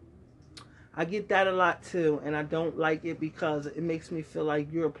see. I get that a lot too. And I don't like it because it makes me feel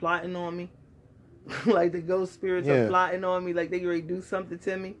like you're plotting on me. Like the ghost spirits are plotting on me. Like they ready to do something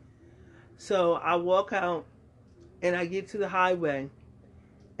to me. So I walk out and I get to the highway.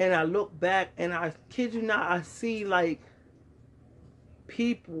 And I look back and I kid you not, I see like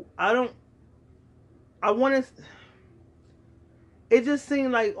people. It just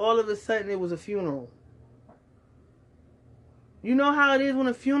seemed like all of a sudden it was a funeral. You know how it is when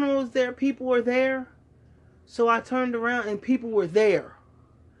a funeral is there, people are there. So I turned around and people were there.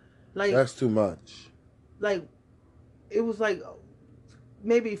 Like that's too much. Like it was like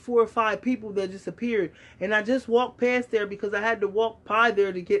maybe 4 or 5 people that just appeared. And I just walked past there because I had to walk by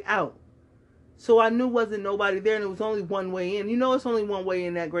there to get out. So I knew wasn't nobody there and it was only one way in. You know it's only one way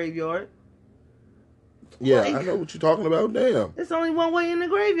in that graveyard. Yeah, Like, I know what you're talking about. Damn. it's only one way in the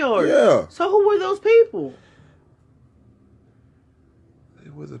graveyard. Yeah. So who were those people? They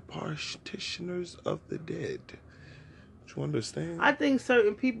were the partitioners of the dead. Do you understand? I think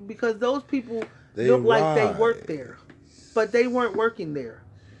certain people, because those people look like they worked there. But they weren't working there.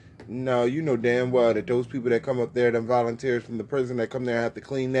 No, you know damn well that those people that come up there, them volunteers from the prison that come there and have to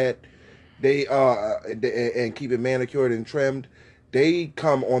clean that, they and keep it manicured and trimmed, they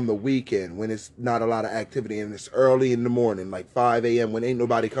come on the weekend when it's not a lot of activity and it's early in the morning, like 5 a.m. when ain't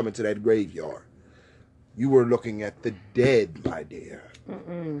nobody coming to that graveyard. You were looking at the dead, my dear.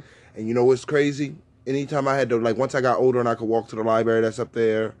 Mm-mm. And you know what's crazy? Anytime I had to, like, once I got older and I could walk to the library that's up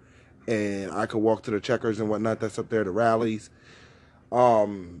there, and I could walk to the Checkers and whatnot that's up there, the rallies.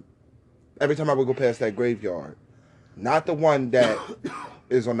 Every time I would go past that graveyard, not the one that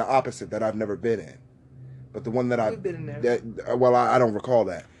is on the opposite that I've never been in, but the one that I've been in there. I don't recall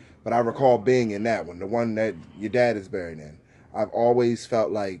that, but I recall being in that one, the one that your dad is buried in. I've always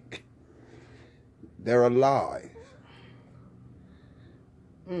felt like they're alive.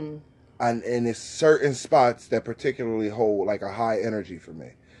 And it's certain spots that particularly hold like a high energy for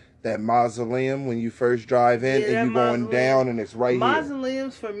me. That mausoleum when you first drive in and you going down and it's right here.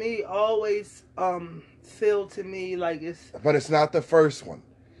 Mausoleums for me always feel to me like it's. But it's not the first one.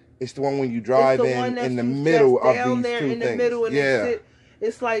 It's the one when you drive in the middle of these two things. In the middle and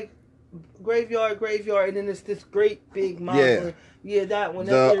it's like graveyard, and then it's this great big mausoleum. Yeah, that one.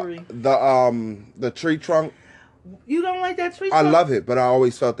 That's eerie. The tree trunk. You don't like that tree I trunk? love it, but I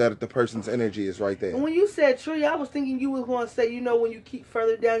always felt that the person's energy is right there. And when you said tree, I was thinking you was going to say, you know, when you keep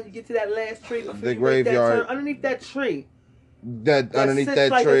further down, you get to that last tree. The graveyard. Underneath that tree. Underneath that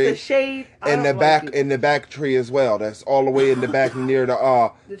like tree. It's a shade. And the back tree as well. That's all the way in the back near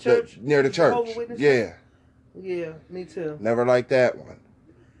the church. Near the church. Yeah. Yeah, me too. Never liked that one.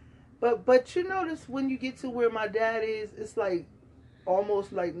 But you notice when you get to where my dad is, it's like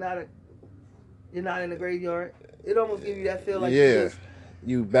almost like you're not in the graveyard. It almost gives you that feel like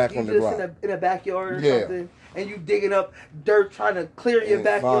you back on the block. In a backyard or something, and you digging up dirt trying to clear your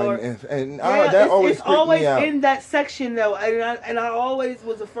backyard. That always it's always me out. in that section though, and I always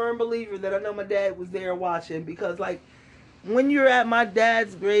was a firm believer that I know my dad was there watching because like when you're at my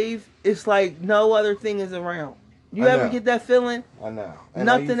dad's grave, it's like no other thing is around. You ever get that feeling? I know. And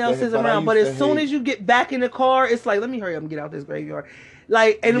nothing else is around. But as soon as you get back in the car, it's like, let me hurry up and get out this graveyard.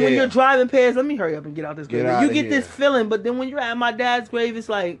 Like, and when you're driving past, let me hurry up and get out this graveyard. You get this feeling, but then when you're at my dad's grave, it's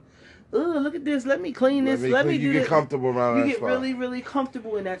like, oh, look at this. Let me clean this. Let me do this. You get comfortable around that spot. You get really, really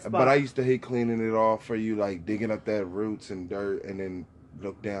comfortable in that spot. But I used to hate cleaning it off for you, like digging up that roots and dirt and then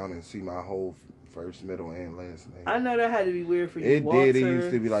look down and see my whole first, middle, and last name. I know that had to be weird for you. It did. It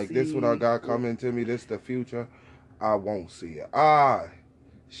used to be like, this what I got coming to me. This the future. I won't see it. I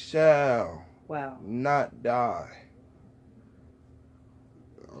shall not die.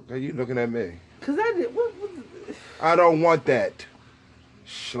 Okay, you looking at me. Because I did. I don't want that.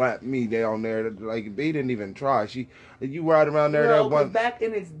 Slap me down there. Like, B didn't even try. You ride around there that one. Back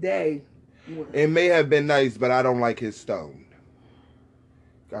in its day. It may have been nice, but I don't like his stone.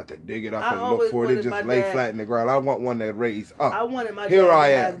 Got to dig it up and look for it. It just lay flat in the ground. I want one that raised up. I wanted my dad to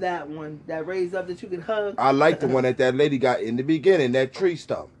have that one that raised up that you could hug. I like the one that lady got in the beginning, that tree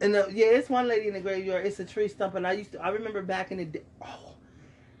stump. And it's one lady in the graveyard. It's a tree stump, and I remember back in the day. Oh,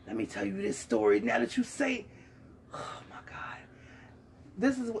 let me tell you this story. Now that you say it, oh my God,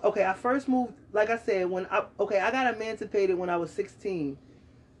 this is okay. I first moved, like I said, I got emancipated when I was 16.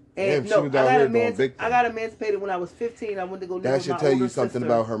 And I got emancipated when I was 15. I went to go live with my older sister. That should tell you something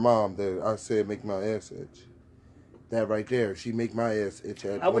about her mom. That I said make my ass itch. That right there, she make my ass itch.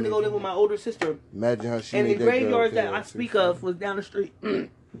 I went to go live with my older sister. Imagine how she. And the graveyards that I speak of was down the street.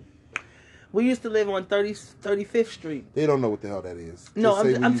 We used to live on 35th Street. They don't know what the hell that is. No,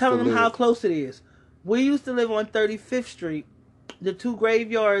 I'm telling them how close it is. We used to live on 35th Street. The two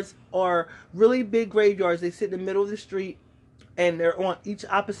graveyards are really big graveyards. They sit in the middle of the street. And they're on each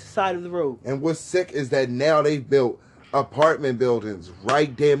opposite side of the road. And what's sick is that now they've built apartment buildings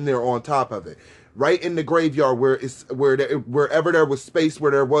right damn near on top of it. Right in the graveyard wherever there was space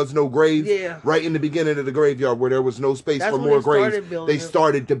where there was no graves. Yeah. Right in the beginning of the graveyard where there was no space for more graves. They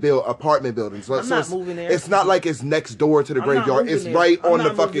started to build apartment buildings. I'm not moving there. It's not like it's next door to the graveyard. It's right on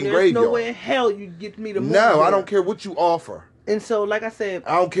the fucking graveyard. There's no way in hell you get me to move. No, I don't care what you offer. And so, like I said,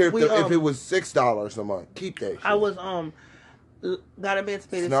 I don't care if it was $6 a month. Keep that shit. I was got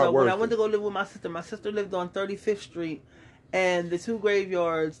emancipated. So when I went to go live with my sister lived on 35th Street, and the two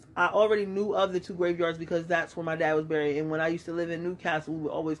graveyards, I already knew of the two graveyards because that's where my dad was buried. And when I used to live in Newcastle, we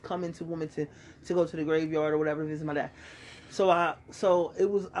would always come into Wilmington to go to the graveyard or whatever to visit my dad. So I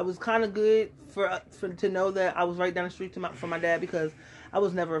was kind of good for to know that I was right down the street from my dad, because I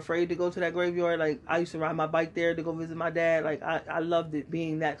was never afraid to go to that graveyard. Like, I used to ride my bike there to go visit my dad. Like, I loved it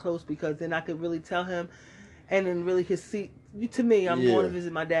being that close, because then I could really tell him, and then really his seat. To me, I'm going to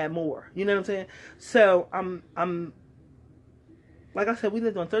visit my dad more. You know what I'm saying? So I'm like I said, we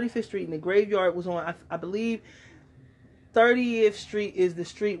lived on 35th Street, and the graveyard was on, I believe, 30th Street is the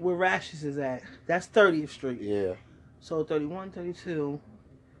street where Rashes is at. That's 30th Street. Yeah. So 31, 32,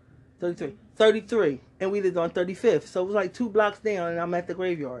 33. 33. And we lived on 35th. So it was like 2 blocks down, and I'm at the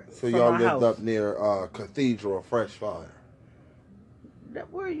graveyard. So y'all lived up near Cathedral, Fresh Fire.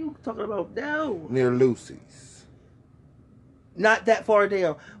 Where are you talking about? No. Near Lucy's. Not that far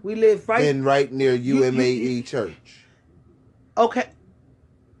down. We live right near UMAE Church. Okay.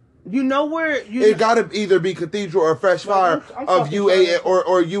 You know where it gotta either be Cathedral or Fresh Fire of UA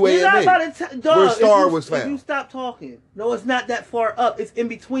or UAMA. You're not about to where Star was found. If you stop talking. No, it's not that far up. It's in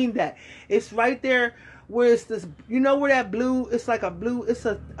between that. It's right there where it's this. You know where that blue? It's like a blue. It's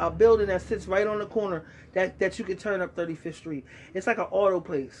a building that sits right on the corner that you can turn up 35th Street. It's like an auto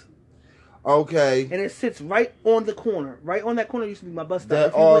place. Okay. And it sits right on the corner. Right on that corner used to be my bus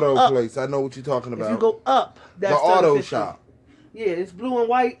stop. That auto place. I know what you're talking about. If you go up, that's the auto shop. Yeah, it's blue and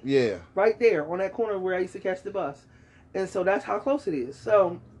white. Yeah. Right there on that corner where I used to catch the bus. And so that's how close it is.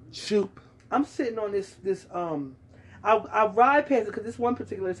 So shoot. I'm sitting on this I ride past it because this one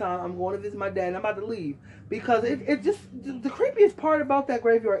particular time I'm going to visit my dad and I'm about to leave. Because it just, the creepiest part about that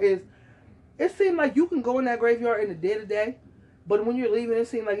graveyard is it seemed like you can go in that graveyard in the dead of day. But when you're leaving, it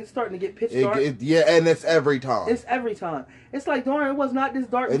seems like it's starting to get pitch dark. Yeah, and it's every time. It's every time. It's like, darn, it was not this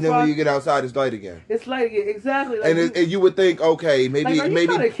dark. And then when you get outside, it's light again. It's light again, exactly. Like and you would think, okay, maybe are you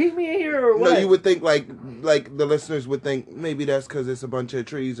trying to keep me in here or what? No, you would think like the listeners would think maybe that's because it's a bunch of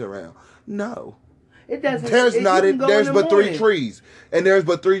trees around. No. It doesn't. There's not. There's but 3 trees, and there's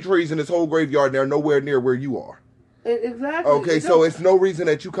but 3 trees in this whole graveyard. And they're nowhere near where you are. Exactly. Okay, so it's no reason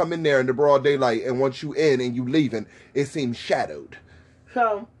that you come in there in the broad daylight, and once you in and you leaving, it seems shadowed.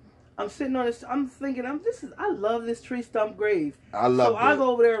 So I'm sitting on this. I'm thinking, I love this tree stump grave. I love it. So I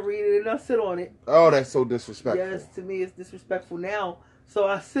go over there and read it, and I sit on it. Oh, that's so disrespectful. Yes, to me it's disrespectful now. So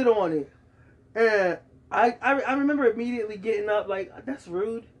I sit on it, and I remember immediately getting up like, that's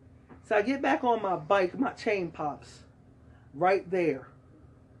rude. So I get back on my bike, my chain pops. Right there.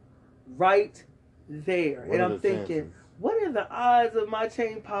 Right there. What And are I'm the thinking, chances? what are the odds of my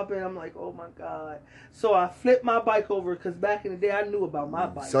chain popping? I'm like, oh my God. So I flipped my bike over because back in the day I knew about my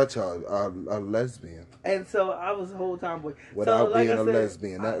bike. Such a lesbian. And so I was the whole time boy. Without so, like being I a said,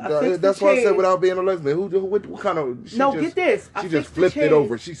 lesbian. I fixed That's the why I said chain. without being a lesbian. What kind of... Get this. She just flipped it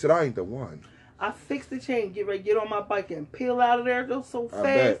over. She said, I ain't the one. I fixed the chain, get ready, get on my bike and peel out of there. Go so fast. I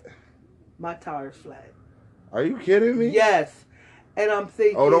bet. My tire's flat. Are you kidding me? Yes. And I'm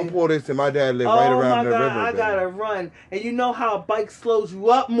thinking, oh, don't pull this in. My dad lived right around the river. I gotta run. And you know how a bike slows you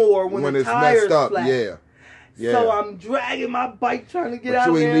up more when the it's tire's messed up. flat. Yeah. So I'm dragging my bike trying to get out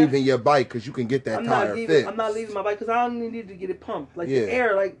of there. there. You ain't leaving your bike because you can get that tire fixed. I'm not leaving my bike because I only need to get it pumped. Like Yeah. the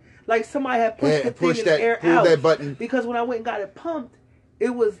air, like somebody had pushed the thing in the air pull out. that button. Because when I went and got it pumped, it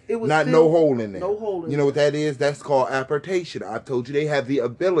was not still, no hole in there. No hole in there. You know what that is? That's called apportation. I've told you they have the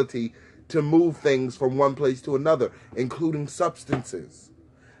ability to move things from one place to another, including substances.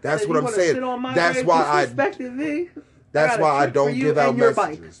 That's what I'm saying. That's why I don't give out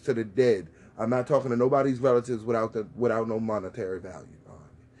messages to the dead. I'm not talking to nobody's relatives without no monetary value on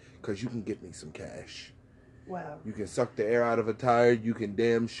it. Because you can get me some cash. Wow. You can suck the air out of a tire. You can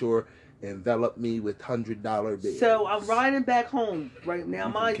damn sure envelop me with $100 bills. So I'm riding back home right now.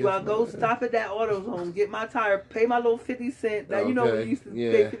 Mind you, I go stop at that AutoZone, get my tire, pay my little 50 cents. Now you know when you used to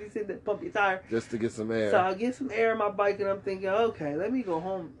pay 50 cents to pump your tire. Just to get some air. So I get some air in my bike and I'm thinking, okay, let me go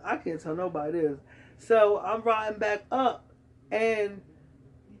home. I can't tell nobody this. So I'm riding back up and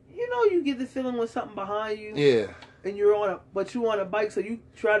you know you get the feeling when something behind you. Yeah. And you're on a bike, so you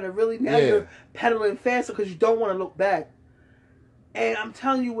trying to really you're pedaling faster because you don't want to look back. And I'm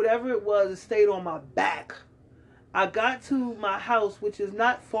telling you, whatever it was, it stayed on my back. I got to my house, which is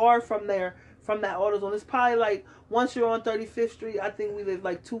not far from there, from that AutoZone. It's probably like, once you're on 35th Street, I think we live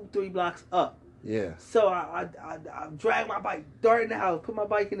like 2-3 blocks up. Yeah. So I dragged my bike, dart in the house, put my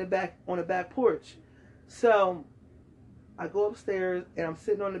bike in the back, on the back porch. So I go upstairs and I'm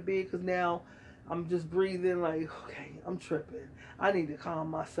sitting on the bed because now I'm just breathing like, okay, I'm tripping. I need to calm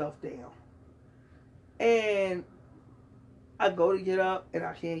myself down. And I go to get up and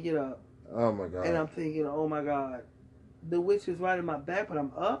I can't get up. Oh my God. And I'm thinking, oh my God, the witch is right in my back, but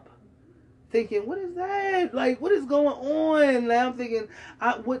I'm up. Thinking, what is that? Like, what is going on? Now I'm thinking,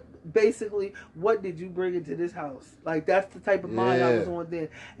 what did you bring into this house? Like, that's the type of mind I was on then.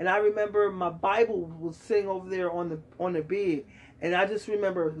 And I remember my Bible was sitting over there on the bed. And I just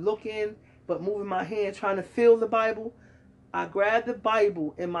remember looking, but moving my hand, trying to feel the Bible. I grabbed the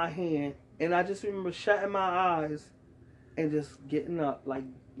Bible in my hand, and I just remember shutting my eyes and just getting up like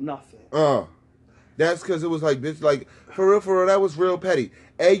nothing. That's because it was like, bitch, like, for real, that was real petty.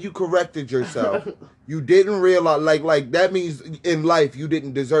 You corrected yourself. You didn't realize, like, that means in life you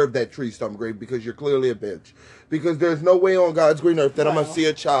didn't deserve that tree stump grave because you're clearly a bitch. Because there's no way on God's green earth that I'm going to see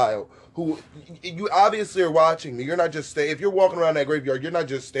a child who, you obviously are watching me. You're not just if you're walking around that graveyard, you're not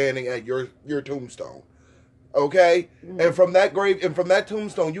just standing at your tombstone. Okay? Mm-hmm. And from that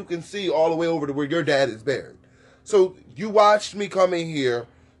tombstone, you can see all the way over to where your dad is buried. So you watched me come in here,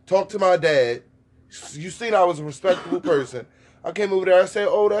 talk to my dad. You seen I was a respectable person. I came over there. I said,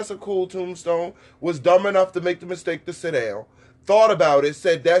 oh, that's a cool tombstone. Was dumb enough to make the mistake to sit down. Thought about it.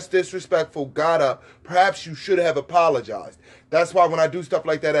 Said, that's disrespectful. Got up. Perhaps you should have apologized. That's why when I do stuff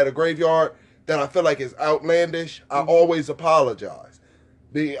like that at a graveyard that I feel like is outlandish, I always apologize.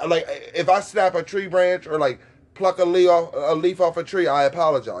 Like, if I snap a tree branch or, like, pluck a leaf off a tree, I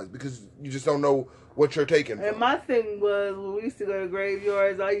apologize because you just don't know what you're taking from. And my thing was, when we used to go to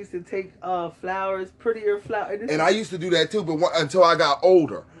graveyards, I used to take flowers, prettier flowers. And I used to do that too, but until I got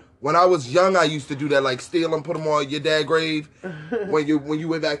older. When I was young, I used to do that, like steal them, put them on your dad's grave. when you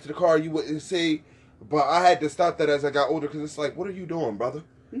went back to the car, you wouldn't see. But I had to stop that as I got older because it's like, what are you doing, brother?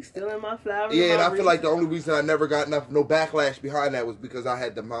 You stealing my flowers? Yeah, and I feel like the only reason I never got no backlash behind that was because I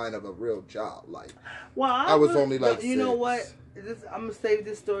had the mind of a real child. Like, well, I was only like you 6. know what? I'm gonna save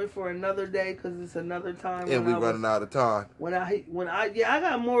this story for another day because it's another time. And we're running out of time. I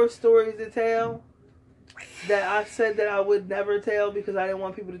got more stories to tell that I said that I would never tell because I didn't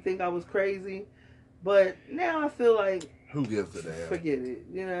want people to think I was crazy. But now I feel like, who gives a damn? Forget it.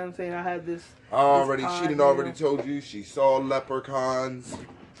 You know what I'm saying? I had this. She done already told you she saw leprechauns.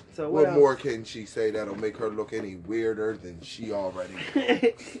 So what more can she say that'll make her look any weirder than she already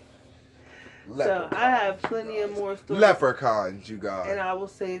is? So I have plenty of more stories. Leprechauns, you guys. And I will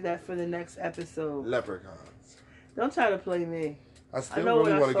save that for the next episode. Leprechauns. Don't try to play me. I still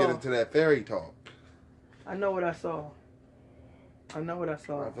really want to get into that fairy talk. I know what I saw. I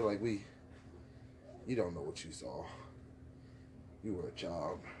feel like you don't know what you saw. You were a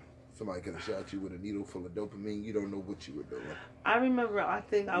child. Somebody could have shot you with a needle full of dopamine. You don't know what you were doing. I remember. I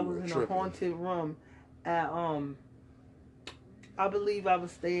think I You was were in tripping. a haunted room at I believe I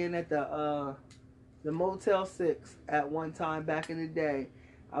was staying at the Motel 6 at one time back in the day.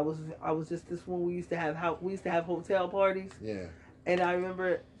 I was just this one. We used to have hotel parties. Yeah. And I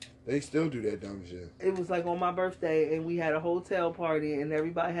remember They still do that dumb shit. it was like on my birthday, and we had a hotel party, and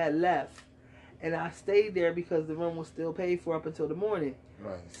everybody had left, and I stayed there because the room was still paid for up until the morning.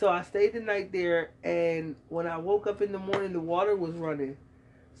 Right. So I stayed the night there, and when I woke up in the morning, the water was running.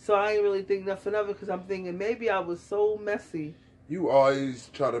 So I ain't really think nothing of it because I'm thinking maybe I was so messy. You always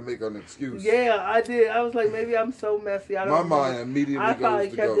try to make an excuse. Yeah, I did. I was like, maybe I'm so messy. I don't My know. mind immediately I goes probably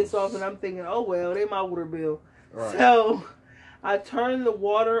to kept ghosts. this off, and I'm thinking, oh well, they my water bill. Right. So I turned the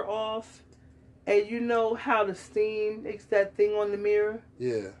water off, and you know how the steam makes that thing on the mirror?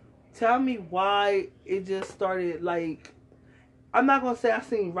 Yeah. Tell me why it just started like, I'm not going to say I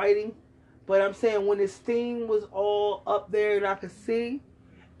seen writing, but I'm saying when the steam was all up there and I could see,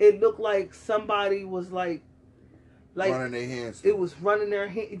 it looked like somebody was like Running their hands. it was running their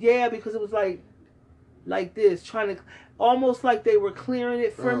hand. Yeah, because it was like this, trying to, almost like they were clearing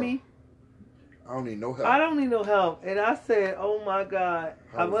it for me. I don't need no help. I don't need no help. And I said, oh my God.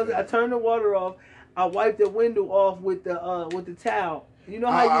 How was I that? turned the water off. I wiped the window off with the towel. You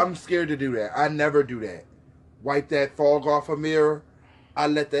know how I'm scared to do that. I never do that. Wipe that fog off a mirror. I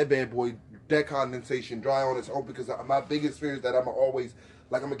let that bad boy, that condensation dry on its own because my biggest fear is that I'm always,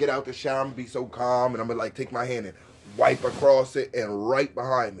 like I'm going to get out the shower and be so calm and I'm going to like take my hand and wipe across it and right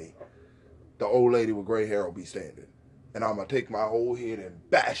behind me, the old lady with gray hair will be standing. And I'm going to take my whole head and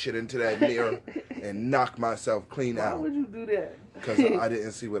bash it into that mirror and knock myself clean Why out. would you do that? Because I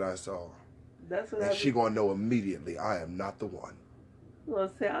didn't see what I saw. That's what And I she going to know immediately I am not the one.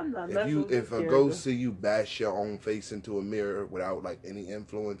 Well, say I'm not. If a ghost see you bash your own face into a mirror without like any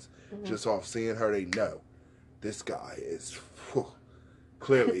influence, just off seeing her, they know this guy is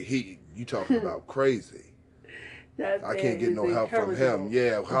clearly you talking about crazy. I can't get no help from him.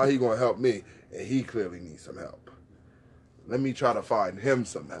 Yeah, how he gonna help me? And he clearly needs some help. Let me try to find him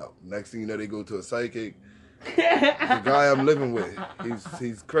some help. Next thing you know, they go to a psychic. The guy I'm living with,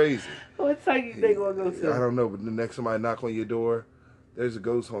 he's crazy. What psychic they gonna go to? I don't know, but the next time I knock on your door, there's a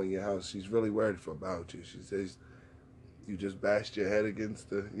ghost haunting your house. She's really worried about you. She says you just bashed your head against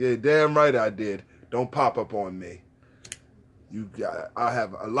the. Yeah, damn right I did. Don't pop up on me. I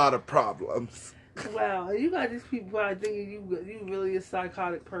have a lot of problems. Wow, you got these people probably thinking you really a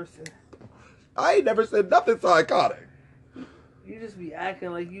psychotic person. I ain't never said nothing psychotic. You just be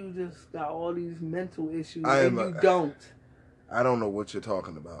acting like you just got all these mental issues, I and am you don't. I don't know what you're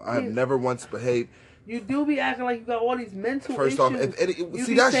talking about. I have never once behaved. You do be acting like you got all these mental First issues. off,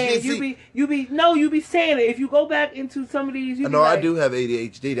 you be saying it. If you go back into some of these, I do have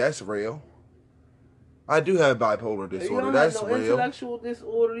ADHD. That's real. I do have bipolar disorder. You don't That's have no real. intellectual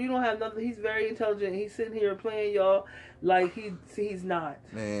disorder. You don't have nothing. He's very intelligent. He's sitting here playing y'all like he's not.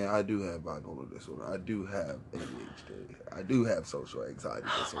 Man, I do have bipolar disorder. I do have ADHD. I do have social anxiety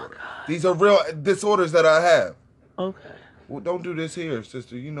disorder. These are real disorders that I have. Okay. Well, don't do this here,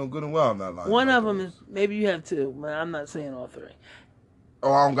 sister. You know good and well I'm not lying. One of them is, maybe you have two, but I'm not saying all three.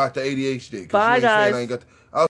 Oh, I don't got the ADHD. Bye, guys. I ain't got